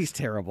sucks. He's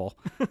terrible.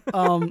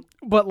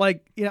 But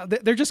like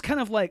they're just kind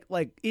of like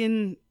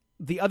in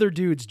the other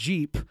dude's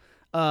Jeep,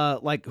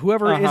 like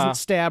whoever isn't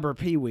Stab or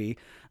Pee Wee,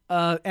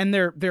 and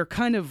they're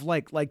kind of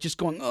like just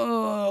going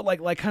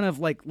like kind of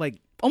like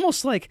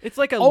almost like It's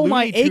like a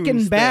my Looney aching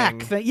Tunes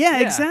back thing. Yeah,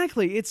 Yeah.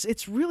 exactly.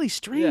 It's really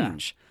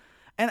strange.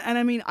 And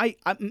I mean,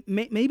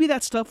 maybe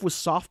that stuff was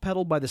soft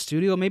pedaled by the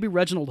studio. Maybe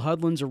Reginald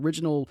Hudlin's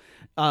original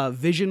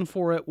vision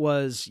for it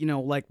was,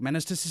 like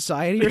Menace to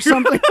Society or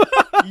something.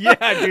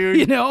 Yeah,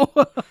 dude.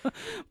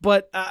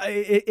 But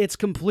it's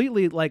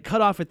completely like cut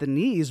off at the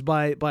knees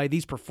by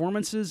these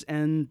performances,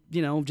 and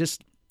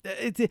just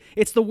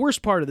it's the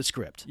worst part of the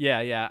script.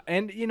 Yeah.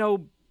 And,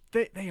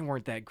 they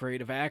weren't that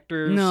great of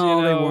actors.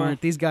 No, they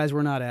weren't. These guys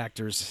were not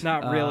actors.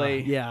 Not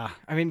really. Yeah.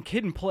 I mean,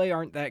 Kid and Play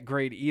aren't that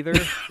great either.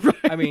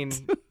 I mean,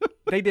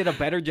 they did a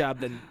better job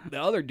than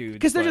the other dudes.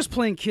 Because they're but- just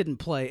playing Kid and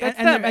Play, That's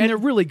and them, they're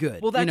really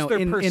good. Well, that's their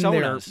in persona,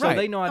 their, so right.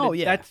 they know how to. Oh,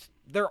 yeah.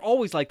 They're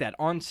always like that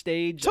on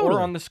stage Totally.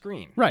 or on the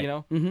screen, Right.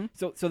 Mm-hmm.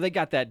 So they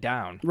got that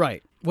down,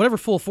 Right. Whatever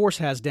Full Force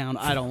has down,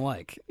 I don't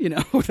like.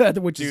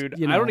 Which dude.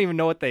 is, I don't even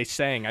know what they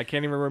sang. I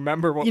can't even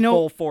remember what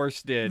Full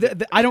Force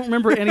did. I don't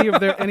remember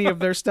any of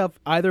their stuff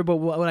either. But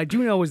what I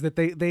do know is that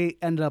they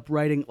ended up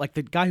writing, like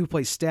the guy who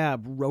plays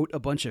Stab wrote a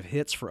bunch of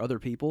hits for other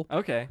people.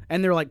 Okay.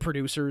 And they're like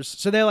producers,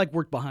 so they like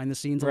work behind the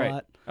scenes a Right.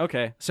 lot.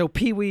 Okay. So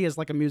Pee Wee is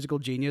like a musical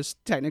genius,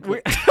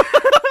 technically.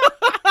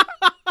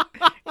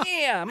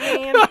 Yeah,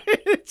 man.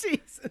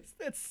 Jesus,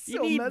 that's so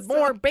You need messed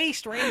more up.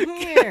 bass right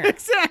here.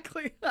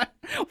 Exactly.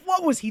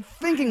 What was he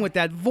thinking with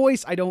that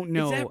voice? I don't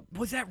know.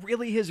 Was that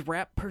really his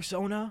rap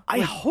persona? I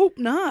hope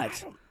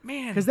not.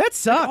 Man, Because that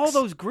sucks. Like all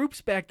those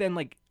groups back then,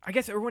 like I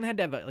guess everyone had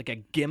to have a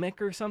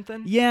gimmick or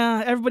something.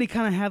 Yeah, everybody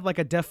kind of had like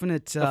a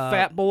definite. The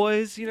Fat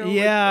Boys, you know.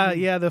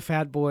 Yeah, the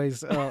Fat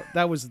Boys.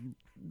 That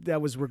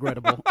was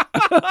regrettable.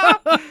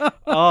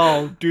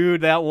 Oh,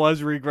 dude, that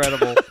was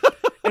regrettable.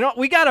 And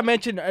we gotta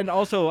mention, and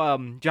also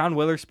John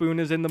Witherspoon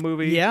is in the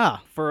movie. Yeah,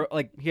 for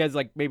he has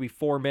maybe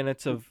 4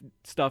 minutes of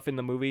stuff in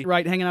the movie.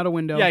 right, hanging out a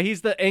window. Yeah,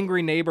 he's the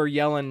angry neighbor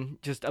yelling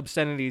just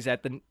obscenities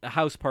at the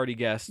house party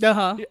guests.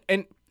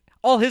 And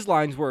all his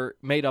lines were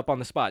made up on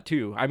the spot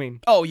too. I mean,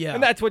 oh yeah,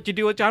 and that's what you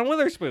do with John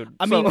Witherspoon.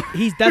 I mean,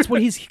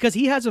 because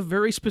he has a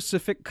very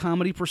specific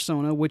comedy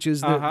persona, which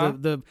is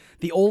the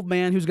old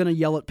man who's going to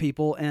yell at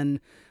people and.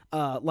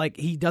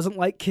 He doesn't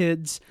like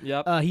kids.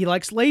 Yep. He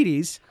likes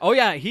ladies. Oh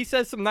yeah, he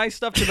says some nice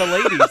stuff to the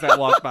ladies that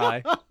walk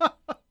by.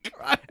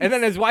 And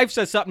then his wife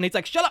says something. He's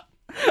like, "Shut up!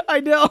 I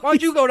know. Why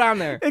don't you go down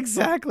there?"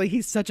 Exactly.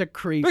 He's such a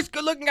creep. There's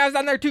good-looking guys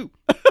down there too.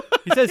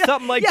 He says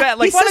something like Yeah, that.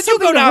 Like, he why says don't you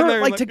go something to down her,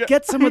 there? like to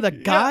get some of the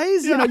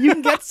guys? You know, you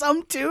can get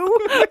some too.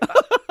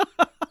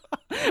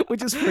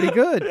 Which is pretty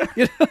good.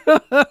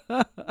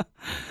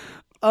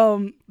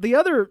 The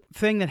other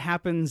thing that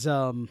happens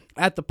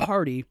at the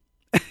party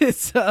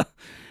is.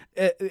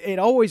 It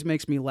always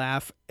makes me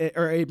laugh,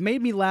 or it made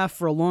me laugh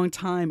for a long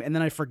time, and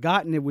then I'd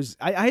forgotten it was.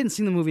 I hadn't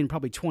seen the movie in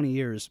probably 20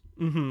 years.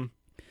 Mm-hmm.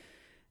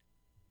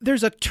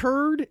 There's a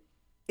turd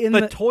in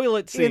the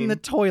toilet scene. In the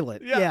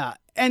toilet, yeah.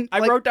 And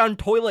I wrote down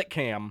toilet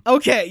cam.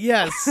 Okay,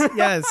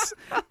 yes.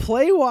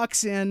 Play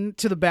walks in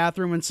to the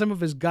bathroom, and some of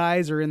his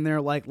guys are in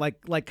there, like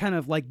kind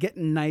of like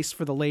getting nice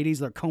for the ladies.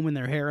 They're combing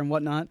their hair and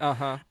whatnot.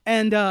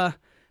 And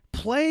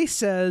Play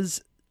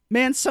says,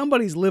 "Man,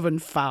 somebody's living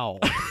foul."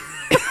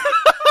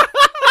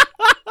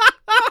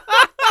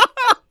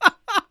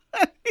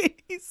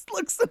 He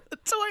looks in the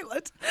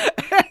toilet,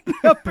 and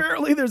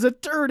apparently there's a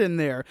turd in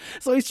there.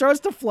 So he starts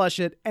to flush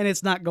it, and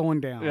it's not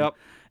going down. Yep.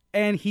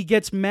 And he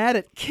gets mad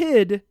at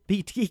Kid.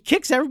 He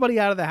kicks everybody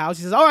out of the house.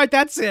 He says, "All right,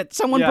 that's it.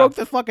 Someone broke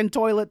the fucking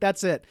toilet.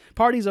 That's it.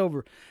 Party's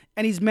over."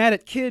 And he's mad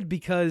at Kid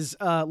because,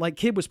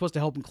 Kid was supposed to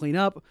help him clean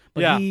up,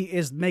 but he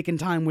is making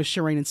time with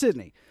Shireen and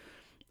Sydney.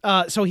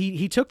 So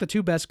he took the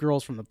two best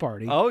girls from the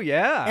party. Oh,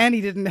 yeah. And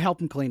he didn't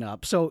help him clean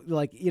up. So,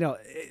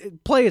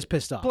 Play is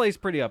pissed off. Play's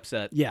pretty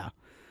upset. Yeah.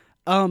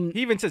 He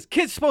even says,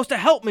 "Kid's supposed to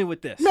help me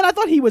with this." Man, I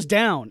thought he was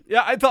down.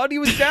 Yeah, I thought he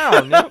was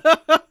down.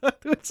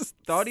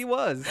 Thought he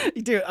was.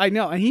 Dude, I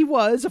know. And he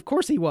was. Of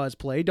course he was,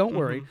 Play. Don't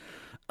worry.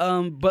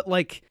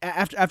 But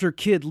after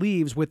Kid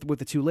leaves with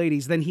the two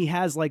ladies, then he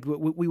has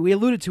we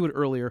alluded to it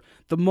earlier,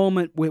 the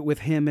moment with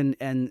him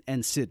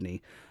and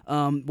Sydney.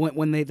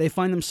 When they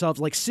find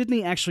themselves,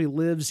 Sydney actually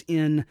lives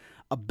in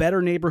a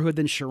better neighborhood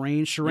than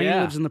Shireen. Shireen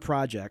lives in the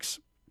projects.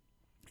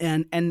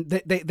 And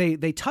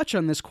they touch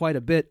on this quite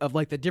a bit of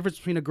the difference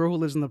between a girl who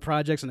lives in the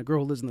projects and a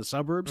girl who lives in the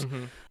suburbs.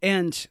 Mm-hmm.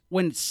 And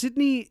when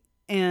Sydney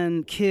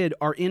and Kid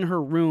are in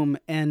her room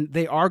and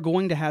they are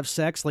going to have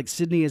sex,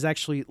 Sydney is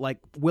actually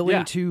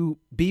willing to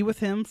be with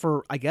him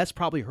for, I guess,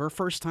 probably her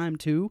first time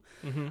too.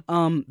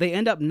 Mm-hmm. They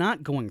end up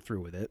not going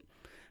through with it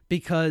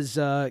because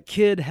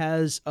Kid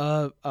has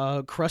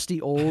a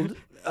crusty old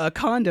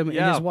condom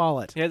in his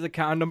wallet. He has a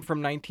condom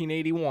from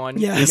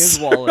 1981 in his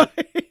wallet.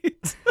 Right.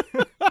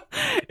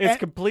 It's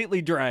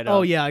completely dried up.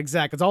 Oh, yeah,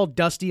 exactly. It's all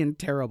dusty and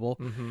terrible.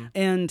 Mm-hmm.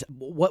 And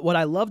what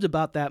I loved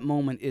about that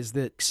moment is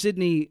that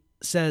Sydney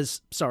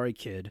says, "Sorry,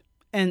 Kid."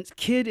 And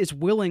Kid is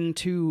willing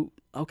to,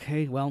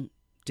 okay, well,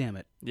 damn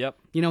it. Yep.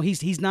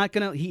 He's not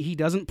going to, he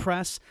doesn't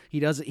press.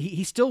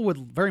 He still would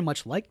very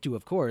much like to,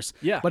 of course.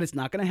 Yeah. But it's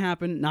not going to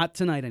happen. Not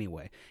tonight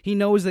anyway. He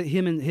knows that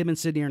him and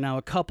Sydney are now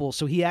a couple.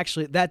 So he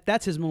actually,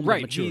 that's his moment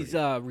of maturity. He's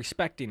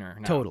respecting her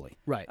now. Totally.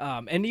 Right.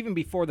 And even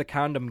before the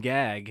condom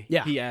gag,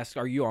 he asks,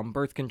 "Are you on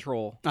birth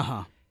control?"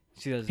 Uh-huh.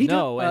 She says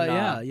no.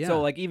 Yeah.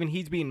 So even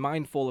he's being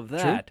mindful of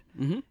that.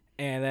 True. Mm-hmm.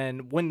 And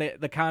then when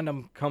the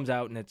condom comes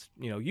out and it's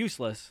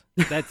useless,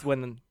 that's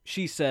when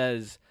she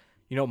says,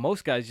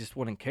 most guys just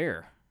wouldn't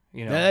care.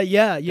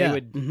 They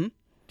would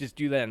just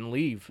do that and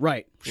leave.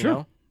 Right.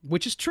 Sure.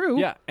 Which is true.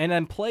 Yeah. And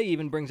then Play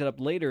even brings it up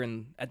later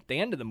at the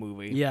end of the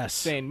movie. Yes.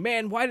 Saying,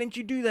 "Man, why didn't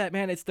you do that,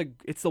 man? It's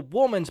the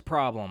woman's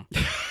problem."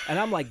 And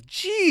I'm like,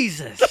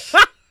 Jesus.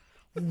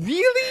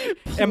 Really?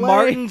 And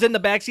Martin's in the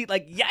backseat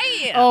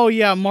yeah. Oh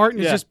yeah,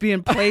 Martin is just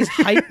being Play's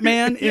hype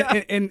man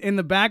in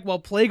the back while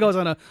Play goes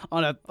on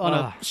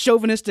a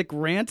chauvinistic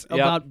rant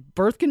about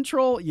birth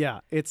control. Yeah,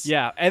 it's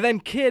and then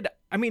Kid.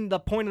 I mean, the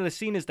point of the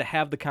scene is to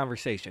have the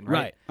conversation,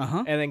 right?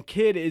 Uh-huh. And then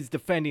Kid is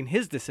defending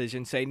his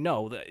decision, saying,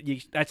 "No,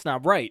 that's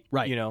not right."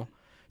 Right.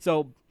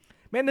 So.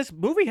 Man, this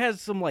movie has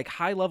some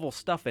high level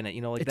stuff in it,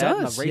 it that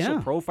does, and the racial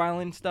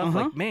profiling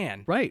stuff.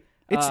 Man, right?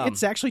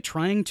 It's actually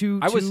trying to.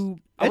 I was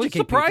educate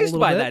surprised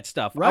by bit. that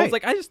stuff. Right. I was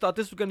like, I just thought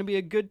this was going to be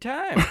a good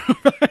time.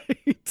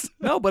 Right.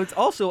 No, but it's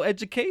also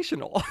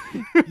educational.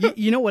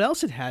 You know what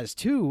else it has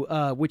too,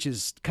 which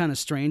is kind of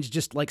strange,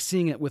 just like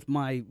seeing it with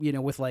my,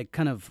 with like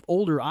kind of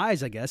older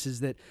eyes, I guess, is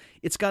that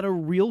it's got a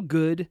real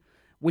good,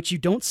 which you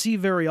don't see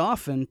very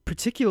often,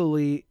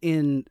 particularly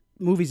in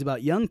movies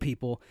about young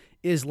people,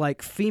 is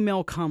like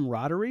female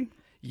camaraderie.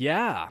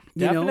 Yeah,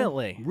 You know?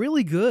 definitely.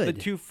 Really good. The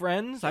two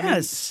friends, I mean,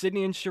 Yes.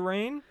 Sydney and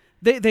Shireen.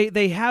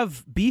 They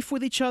have beef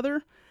with each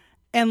other,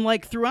 and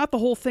like throughout the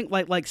whole thing,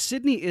 like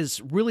Sydney is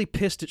really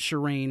pissed at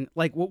Shireen.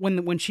 Like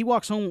when she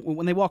walks home,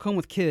 when they walk home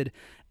with Kid,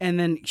 and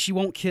then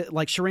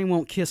Shireen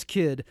won't kiss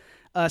Kid.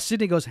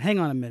 Sydney goes, "Hang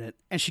on a minute,"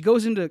 and she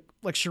goes into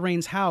like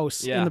Shireen's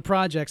house Yeah. in the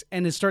projects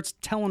and it starts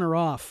telling her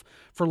off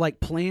for like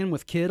playing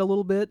with Kid a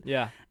little bit.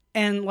 Yeah.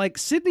 And like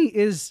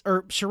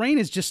Shireen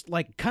is just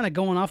like kind of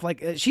going off,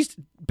 like she's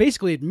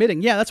basically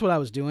admitting, yeah, that's what I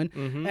was doing,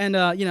 and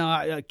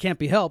I can't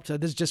be helped.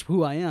 This is just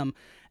who I am.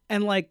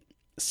 And like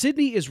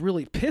Sydney is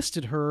really pissed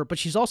at her, but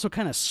she's also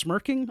kind of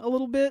smirking a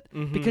little bit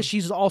because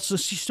she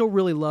still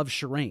really loves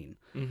Shireen.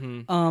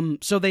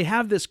 So they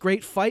have this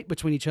great fight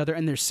between each other,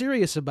 and they're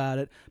serious about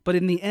it. But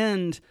in the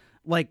end,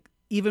 like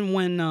even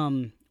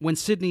when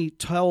Sydney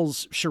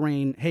tells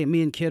Shireen, "Hey,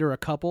 me and Kid are a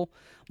couple,"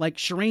 like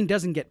Shireen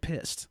doesn't get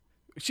pissed.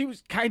 She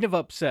was kind of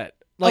upset.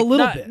 Like,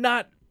 little not, bit.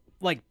 Not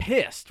like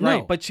pissed, right?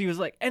 No. But she was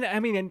like, and I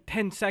mean, in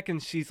 10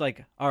 seconds, she's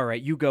like, all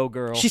right, you go,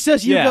 girl. She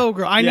says, "You Yeah. go,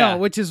 girl." I Yeah. know,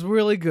 which is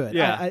really good.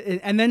 Yeah.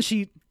 And then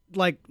she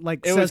like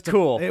It says was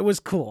cool. It was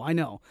cool. I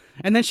know.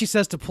 And then she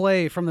says to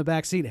Play from the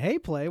back seat, "Hey,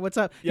 Play, what's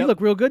up? You Yep.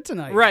 look real good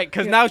tonight." Right,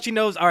 because now she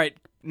knows, all right,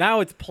 now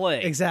it's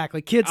play.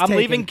 Exactly. Kid's I'm taken.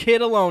 leaving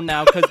Kid alone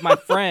now because my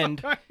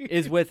friend Right.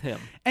 is with him.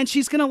 And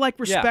she's gonna like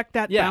respect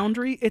that Yeah.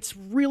 boundary. It's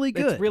really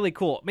good. It's really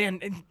cool. Man,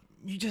 and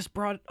you just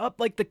brought up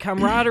like the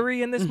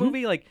camaraderie in this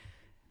movie. Like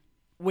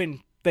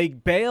when they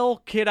bail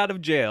Kid out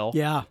of jail,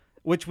 yeah.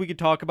 which we could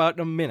talk about in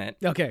a minute.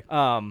 Okay.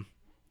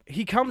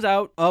 He comes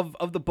out of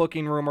the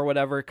booking room or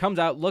whatever, comes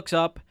out, looks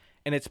up,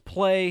 and it's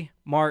Play,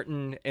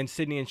 Martin, and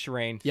Sydney and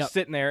Shireen Yep.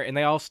 sitting there, and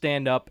they all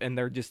stand up, and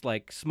they're just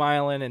like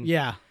smiling, and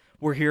Yeah.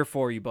 we're here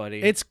for you,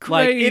 buddy. It's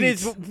Like, it great.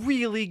 is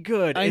really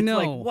good. I It's know.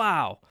 like,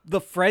 wow.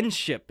 The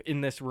friendship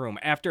in this room,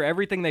 after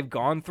everything they've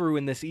gone through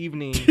in this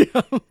evening,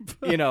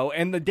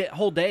 and the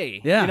whole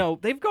day. Yeah.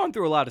 They've gone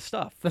through a lot of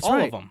stuff. That's all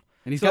right. of them.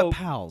 And he's So, got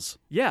pals.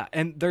 Yeah,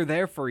 and they're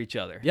there for each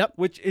other. Yep.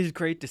 Which is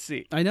great to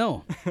see. I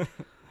know.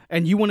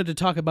 And you wanted to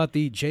talk about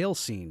the jail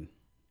scene.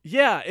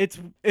 Yeah, it's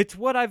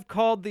what I've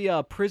called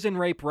the prison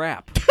rape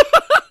rap.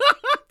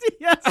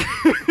 Yes.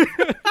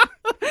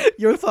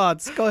 Your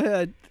thoughts. Go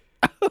ahead.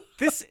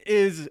 This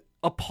is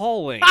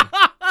appalling.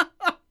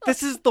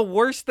 This is the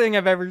worst thing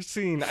I've ever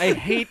seen. I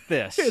hate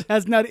this. It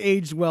has not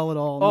aged well at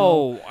all. no.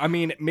 Oh, I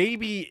mean,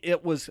 maybe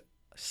it was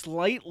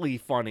slightly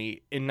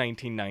funny in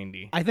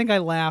 1990. I think I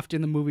laughed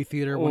in the movie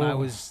theater when I Oh.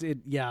 was,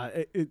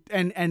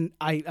 and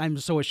I'm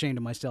so ashamed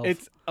of myself.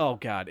 It's oh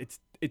god,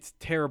 it's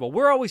terrible.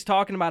 We're always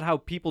talking about how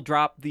people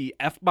drop the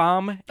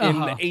F-bomb in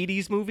Uh-huh. the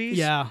 80s movies.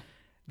 yeah,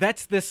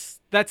 That's this.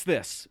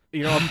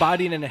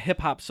 Embodied in a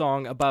hip hop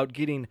song about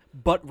getting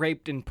butt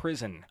raped in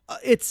prison.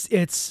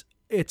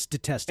 it's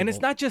detestable. And it's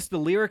not just the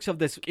lyrics of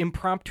this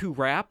impromptu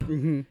rap.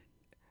 Mhm.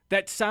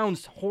 That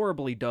sounds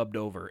horribly dubbed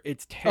over.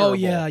 It's terrible. Oh,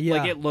 yeah.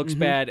 Like it looks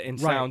bad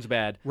and Right. sounds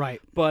bad. right.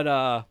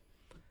 But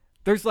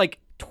there's like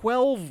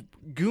 12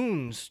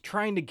 goons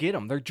trying to get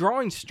him. They're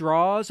drawing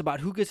straws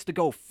about who gets to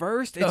go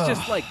first. It's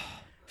just like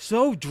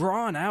so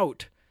drawn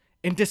out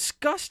and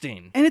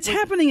disgusting. And it's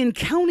happening in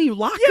county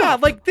lockup. Yeah,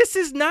 like this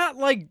is not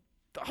like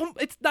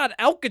it's not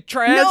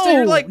Alcatraz. no,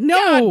 You're like, God,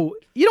 no,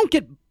 you don't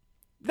get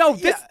no.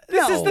 This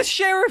Yeah, is no. the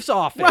sheriff's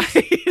office.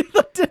 right.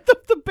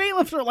 the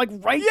bailiffs are like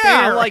right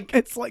Yeah, there. like-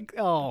 it's like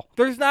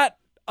There's not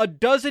a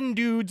dozen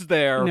dudes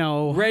there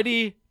No.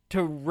 ready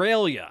to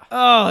rail you.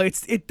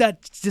 that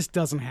just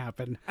doesn't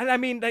happen. And I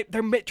mean,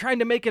 they're trying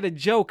to make it a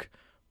joke,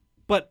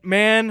 but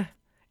man,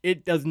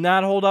 it does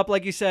not hold up.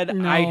 Like you said,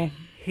 No. I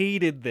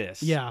hated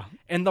this. Yeah.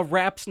 And the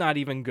rap's not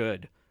even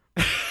good.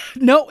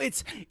 No,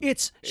 it's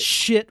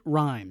shit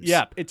rhymes.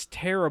 Yeah, it's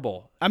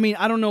terrible. I mean,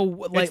 I don't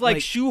know. It's like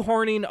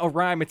shoehorning a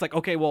rhyme. It's like,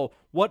 okay, well,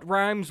 what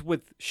rhymes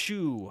with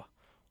shoe?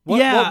 What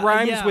Yeah,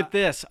 rhymes yeah. with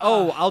this?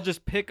 Oh, I'll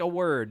just pick a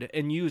word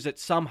and use it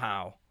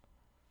somehow.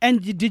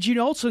 And did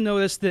you also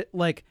notice that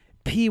like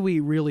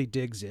Pee-wee really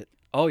digs it?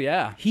 Oh,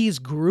 yeah. He's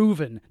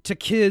grooving to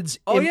kids.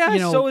 Oh, in, yeah, you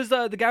know, so is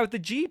the guy with the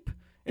Jeep.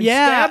 And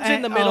Yeah, Stab's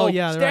in the and- middle. oh,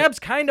 yeah, they're Stab's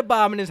kind of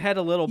bobbing his head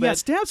a little bit. yeah,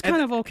 Stab's And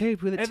kind of okay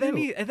with it And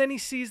too. then he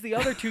sees the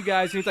other two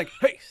guys and he's like,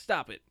 "Hey,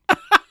 stop it!"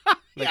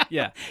 Like,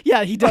 yeah,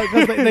 Yeah, he does.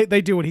 'Cause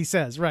they do what he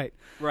says, right?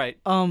 right.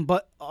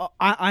 But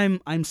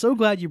I'm so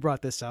glad you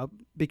brought this up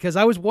because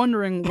I was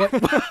wondering what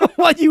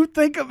what you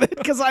think of it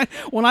because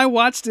when I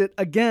watched it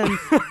again,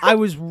 I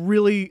was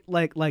really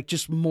like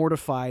just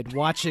mortified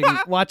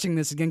watching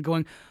this again,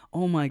 going,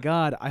 oh my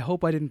God, I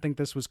hope I didn't think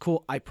this was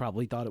cool. I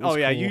probably thought it was. Oh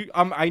yeah,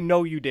 cool. I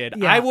know you did.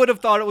 Yeah. I would have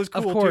thought it was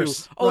cool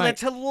course, too. Oh, right.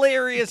 that's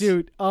hilarious,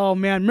 Dude, oh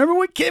man, remember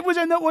when Kid was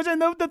in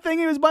the thing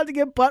he was about to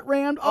get butt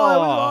rammed?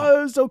 Oh,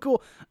 it was so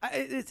cool.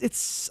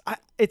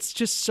 It's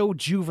just so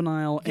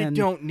juvenile You and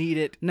don't need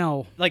it.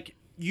 no, Like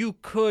you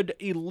could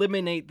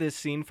eliminate this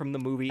scene from the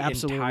movie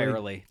Absolutely.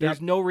 entirely.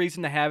 There's no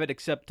reason to have it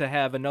except to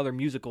have another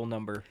musical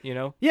number, you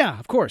know? Yeah,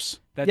 of course.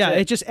 That's yeah,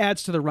 it. it just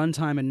adds to the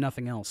runtime and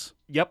nothing else.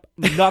 Yep.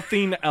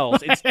 Nothing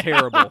else. It's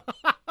terrible.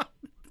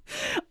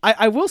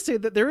 I will say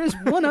that there is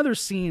one other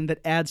scene that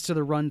adds to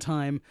the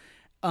runtime.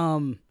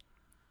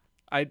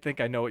 I think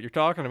I know what you're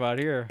talking about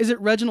here. Is it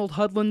Reginald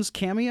Hudlin's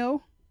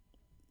cameo?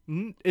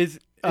 Is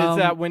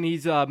that when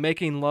he's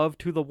making love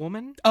to the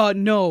woman?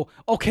 No.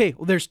 Okay,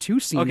 well, there's two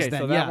scenes Okay,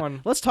 then. so that yeah.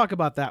 one- Let's talk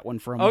about that one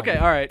for a moment. Okay,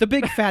 all right. The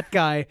big fat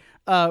guy,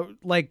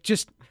 like,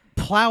 just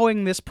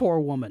plowing this poor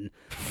woman.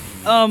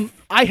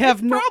 I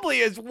have no... Probably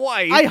his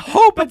wife. I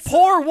hope the it's...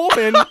 poor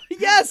woman.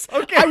 Yes,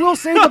 Okay. I will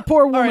say the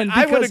poor woman. right,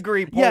 I would because,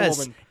 agree, poor yes,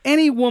 woman.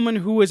 any woman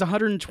who is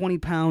 120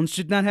 pounds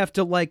should not have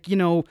to, like,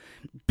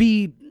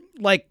 be,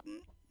 like,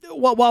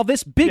 while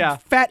this big Yeah.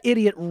 fat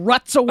idiot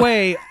ruts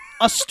away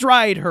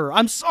astride her.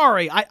 I'm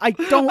sorry. I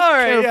don't All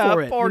right, care yeah,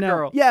 for it. poor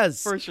girl.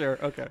 Yes. For sure.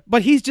 Okay.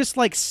 But he's just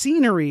like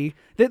scenery.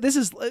 This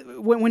is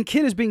when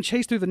Kid is being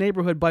chased through the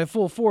neighborhood by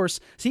full force.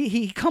 See,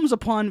 he comes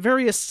upon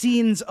various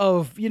scenes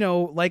of,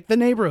 like the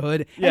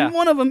neighborhood. Yeah. And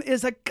one of them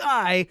is a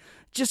guy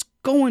just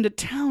going to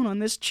town on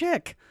this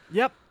chick.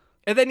 Yep.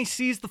 And then he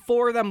sees the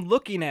four of them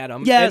looking at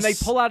him. Yes. And they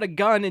pull out a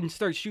gun and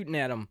start shooting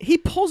at him. He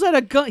pulls out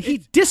a gun.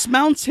 He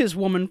dismounts his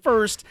woman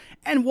first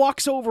and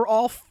walks over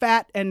all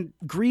fat and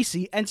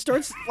greasy and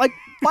starts like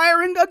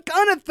firing a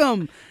gun at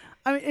them.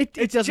 I mean,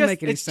 it doesn't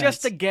make any it's sense.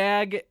 just a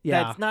gag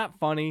Yeah. that's not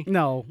funny.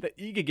 No.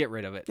 You could get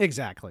rid of it.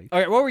 Exactly. All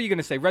right, what were you going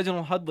to say?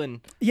 Reginald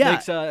Hudlin Yeah,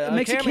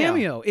 makes a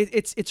cameo.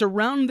 It's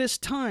around this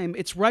time.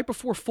 It's right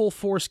before Full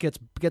Force gets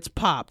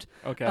popped.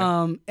 Okay.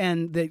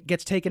 And that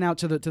gets taken out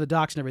to the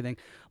docks and everything.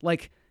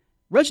 Like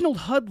Reginald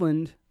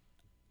Hudlin,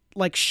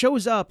 like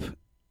shows up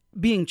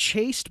being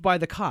chased by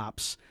the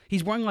cops.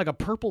 He's wearing like a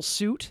purple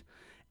suit,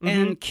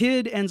 and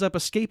Kid ends up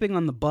escaping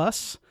on the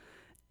bus.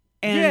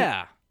 And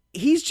Yeah.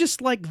 he's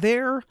just like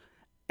there,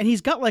 and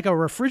he's got like a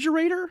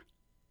refrigerator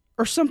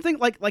or something.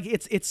 Like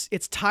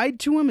it's tied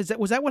to him.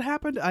 Was that what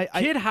happened?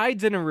 Kid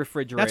hides in a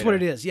refrigerator. That's what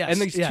it is, yes,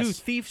 And these yes. two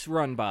thieves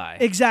run by.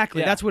 Exactly,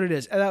 Yeah. that's what it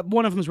is.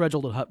 One of them is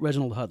Reginald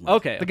Hudlin.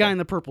 Okay, the guy okay. in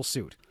the purple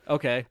suit.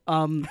 Okay.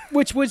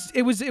 Which was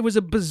it was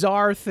a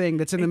bizarre thing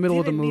that's in the middle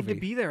of the didn't movie. need to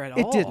be there at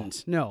It all.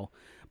 didn't, no.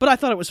 But I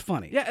thought it was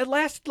funny. Yeah, it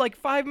lasted like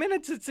 5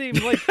 minutes, it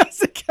seemed like.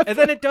 And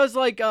then it does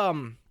like a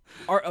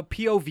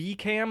POV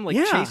cam, like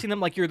Yeah. chasing them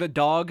like you're the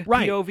dog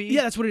Right. POV.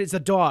 Yeah, that's what it is. The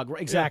dog.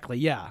 Right, exactly.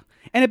 Yeah.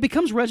 And it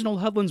becomes Reginald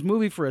Hudlin's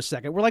movie for a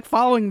second. We're like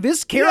following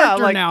this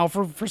character like- now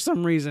for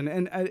some reason,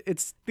 and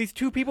it's These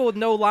two people with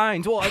no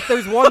lines. Well, if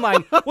there's one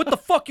line, what the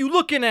fuck you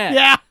looking at?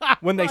 yeah.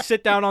 When they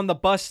sit down on the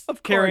bus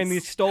carrying course.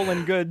 these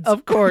stolen goods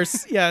Of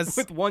course, yes.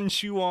 with one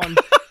shoe on.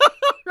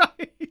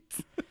 Right.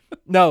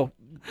 No,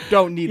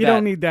 don't need You that.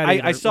 don't need that I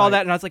either, saw right.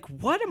 that and I was like,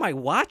 what am I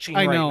watching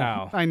I right know.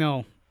 now? I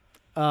know.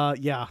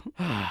 Yeah.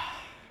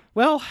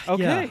 Well,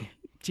 Okay. yeah.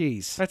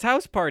 Jeez. That's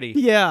House Party.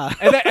 Yeah.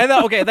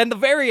 Then the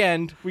very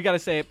end, we got to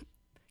say,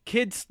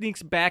 Kid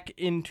sneaks back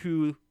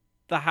into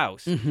the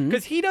house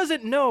because he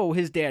doesn't know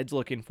his dad's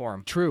looking for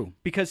him. True.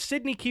 Because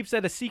Sydney keeps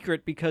that a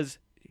secret because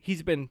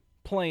he's been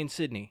playing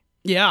Sydney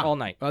Yeah. all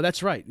night. Oh,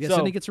 that's right. Yeah, so,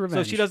 Sydney gets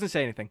revenge. So she doesn't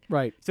say anything.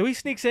 Right. So he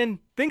sneaks in,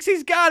 thinks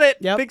he's got it,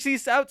 Yep. thinks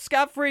he's out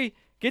scot-free,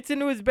 gets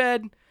into his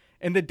bed,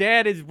 and the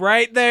dad is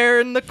right there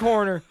in the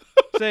corner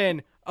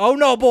saying, "Oh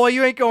no, boy,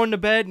 you ain't going to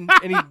bed." And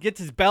he gets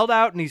his belt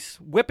out and he's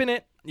whipping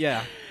it.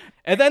 Yeah.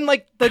 And then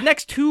like the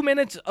next 2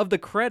 minutes of the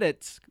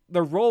credits,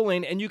 they're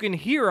rolling and you can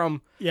hear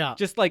him Yeah.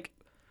 just like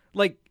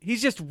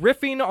he's just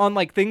riffing on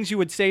like things you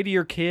would say to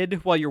your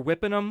kid while you're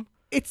whipping him.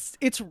 It's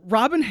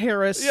Robin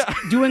Harris Yeah.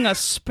 doing a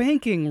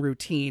spanking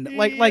routine.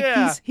 Like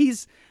Yeah.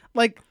 he's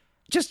like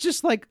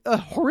just like a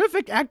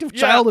horrific act of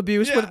Yeah. child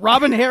abuse Yeah. with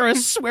Robin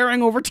Harris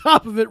swearing over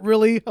top of it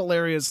really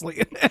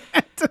hilariously.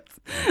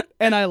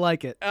 And I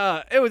like it.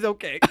 It was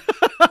okay.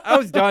 I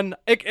was done.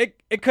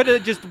 It could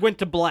have just went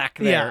to black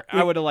there.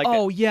 I would have liked it.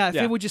 Oh yeah, if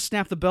Yeah. it would just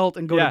snap the belt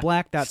and go to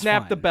black, that's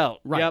Snap fine. the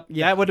belt. Right. Yep.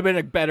 Yeah. That would have been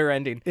a better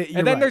ending. You're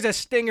And then right. there's a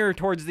stinger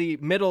towards the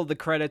middle of the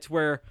credits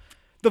where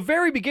the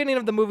very beginning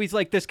of the movie's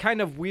like this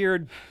kind of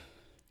weird.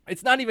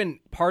 It's not even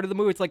part of the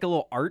movie. It's like a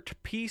little art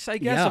piece, I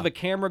guess, Yeah. of a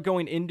camera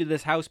going into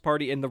this house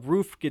party and the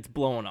roof gets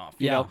blown off.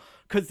 You Yeah. know,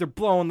 because they're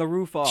blowing the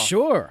roof off.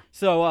 Sure.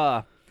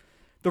 So,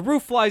 the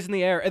roof flies in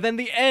the air, and then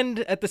the end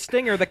at the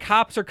stinger, the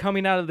cops are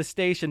coming out of the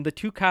station. The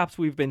two cops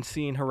we've been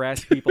seeing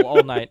harass people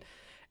all night.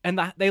 And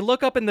they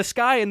look up in the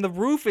sky, and the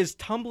roof is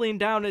tumbling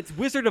down. It's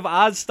Wizard of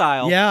Oz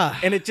style. Yeah.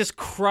 And it just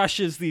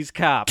crushes these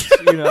cops,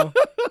 you know?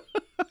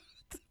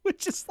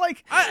 Which is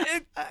like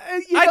I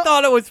you know,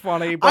 thought it was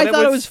funny, but I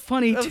thought it was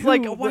funny, I was too,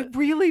 like, oh, I but-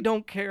 really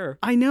don't care.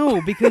 I know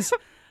because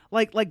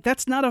like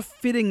that's not a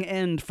fitting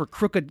end for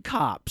crooked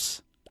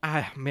cops.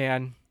 Ah,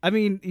 man. I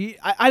mean,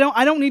 I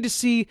don't need to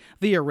see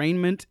the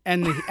arraignment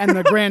and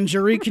the grand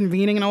jury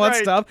convening and all that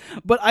Right. stuff,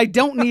 but I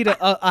don't need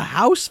a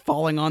house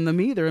falling on them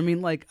either. I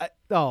mean, like,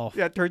 Yeah,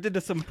 it turned into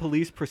some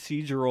police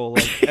procedural.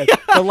 Like,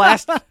 the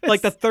last,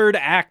 like the third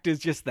act is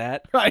just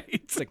that. right,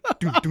 It's like,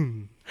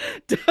 doom,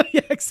 doom.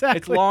 yeah, exactly.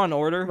 It's Law and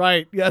Order.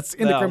 Right, yes,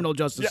 in the No. criminal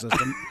justice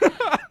system.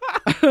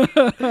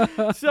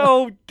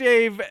 So,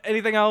 Dave,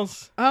 anything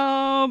else?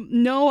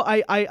 No,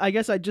 I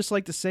guess I'd just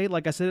like to say,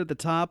 like I said at the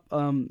top,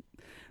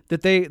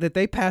 that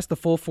they passed the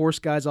full force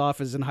guys off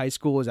as in high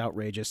school is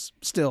outrageous.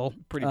 Still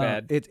Pretty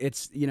bad.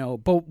 It's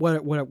but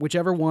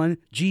whichever one,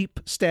 Jeep,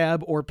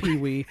 Stab, or Pee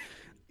Wee.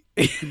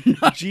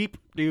 Jeep,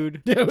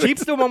 dude.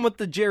 Jeep's the one with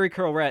the Jerry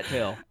curl rat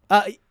tail.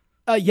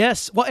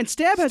 Yes. Well, and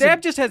Stab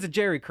just has a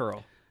Jerry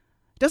curl.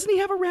 Doesn't he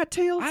have a rat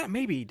tail?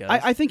 Maybe he does.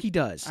 I think he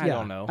does. I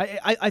don't know.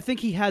 I think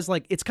he has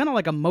it's kind of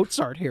like a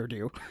Mozart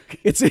hairdo.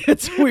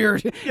 It's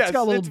weird. Yeah, it's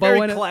got a little it's bow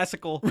very in it.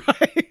 classical.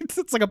 Right.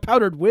 It's like a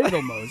powdered wig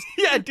almost.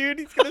 Yeah, dude,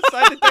 he's gonna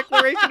sign the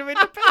Declaration of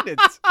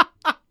Independence.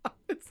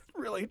 It's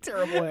really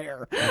terrible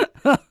hair.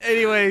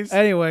 Anyways,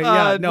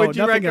 yeah. No, would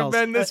you nothing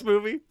recommend else. this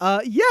movie?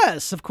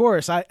 Yes, of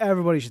course.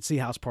 Everybody should see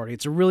House Party.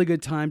 It's a really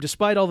good time,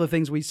 despite all the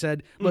things we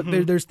said. Look,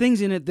 there's things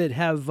in it that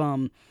have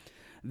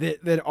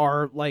that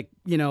are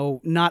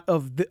not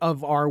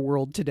of our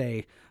world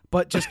today.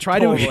 But just try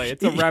totally. to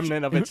It's a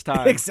remnant of its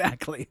time.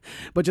 Exactly.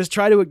 But just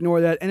try to ignore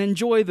that and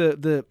enjoy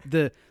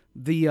the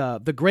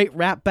great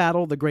rap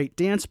battle, the great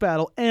dance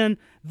battle, and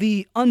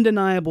the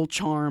undeniable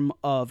charm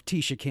of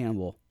Tisha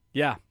Campbell.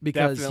 Yeah,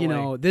 because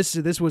definitely.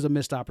 this was a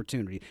missed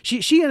opportunity.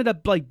 She ended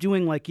up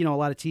doing a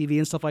lot of TV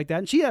and stuff like that,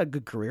 and she had a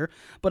good career.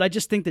 But I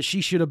just think that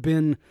she should have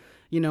been,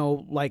 she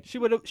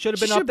should have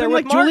been up there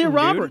like with Martin, Julia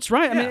Roberts, dude.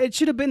 right? Yeah. I mean, it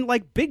should have been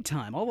big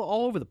time,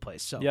 all over the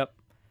place. So yep,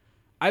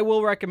 I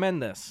will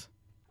recommend this.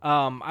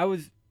 I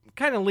was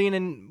kind of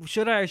leaning,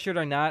 should I or should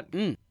I not?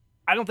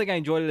 I don't think I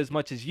enjoyed it as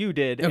much as you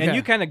did, and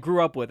you kind of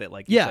grew up with it,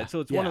 like you said. So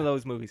it's one of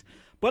those movies.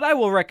 But I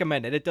will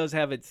recommend it. It does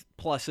have its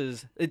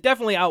pluses. It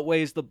definitely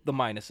outweighs the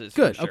minuses.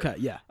 Good. For sure. Okay.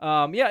 Yeah.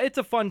 Yeah, it's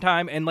a fun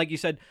time, and like you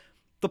said,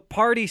 the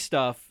party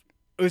stuff.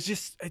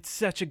 It's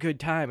such a good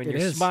time, and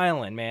you're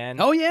smiling, man.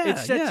 Oh yeah,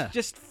 it's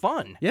just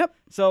fun. Yep.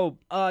 So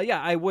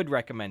I would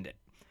recommend it,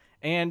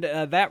 and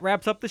that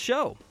wraps up the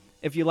show.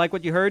 If you like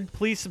what you heard,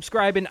 please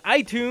subscribe in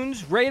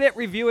iTunes, rate it,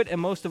 review it,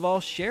 and most of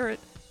all, share it.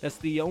 That's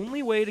the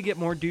only way to get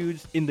more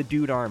dudes in the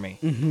Dude Army.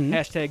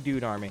 Hashtag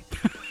Dude Army.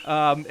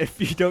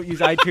 If you don't use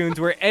iTunes,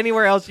 we're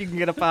anywhere else you can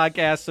get a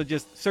podcast. So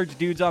just search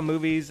Dudes on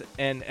Movies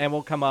and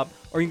we'll come up.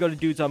 Or you can go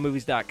to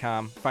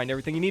dudesonmovies.com. Find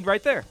everything you need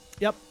right there.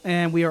 Yep.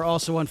 And we are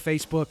also on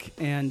Facebook,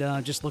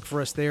 and just look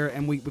for us there.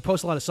 And we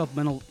post a lot of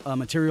supplemental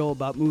material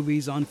about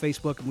movies on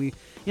Facebook, and we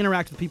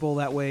interact with people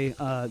that way.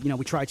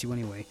 We try to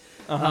anyway.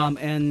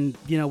 And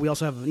we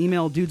also have an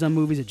email,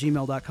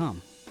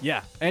 dudesonmovies@gmail.com.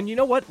 Yeah, and you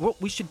know what?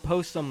 We should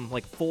post some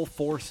full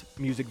force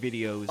music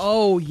videos.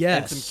 Oh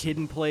yes, and some kid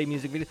and play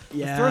music videos.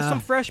 Yeah, let's throw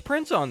some Fresh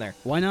Prince on there.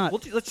 Why not?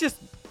 We'll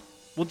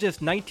just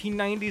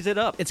 1990s it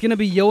up. It's gonna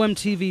be Yo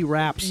MTV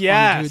raps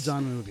on Dudes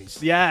on Movies.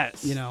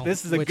 Yes,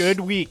 this is a good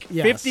week.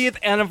 Yes. 50th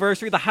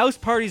anniversary. The house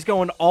party's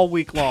going all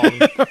week long.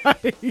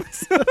 Right.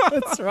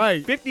 That's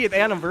right. 50th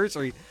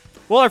anniversary.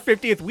 Well, our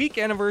 50th week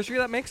anniversary.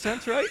 That makes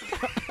sense, right?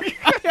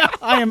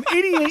 I am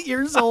 88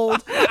 years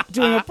old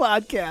doing a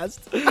podcast.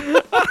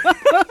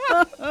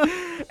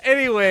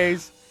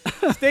 Anyways,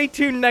 stay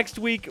tuned next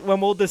week when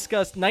we'll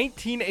discuss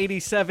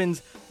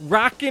 1987's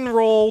Rock and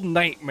Roll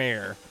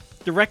Nightmare,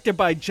 directed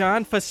by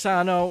John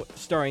Fasano,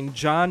 starring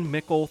John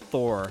Mickle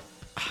Thor.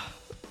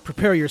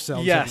 Prepare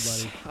yourselves,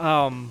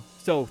 everybody.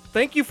 So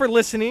thank you for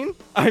listening.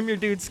 I'm your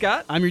dude,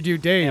 Scott. I'm your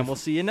dude, Dave. And we'll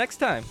see you next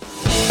time.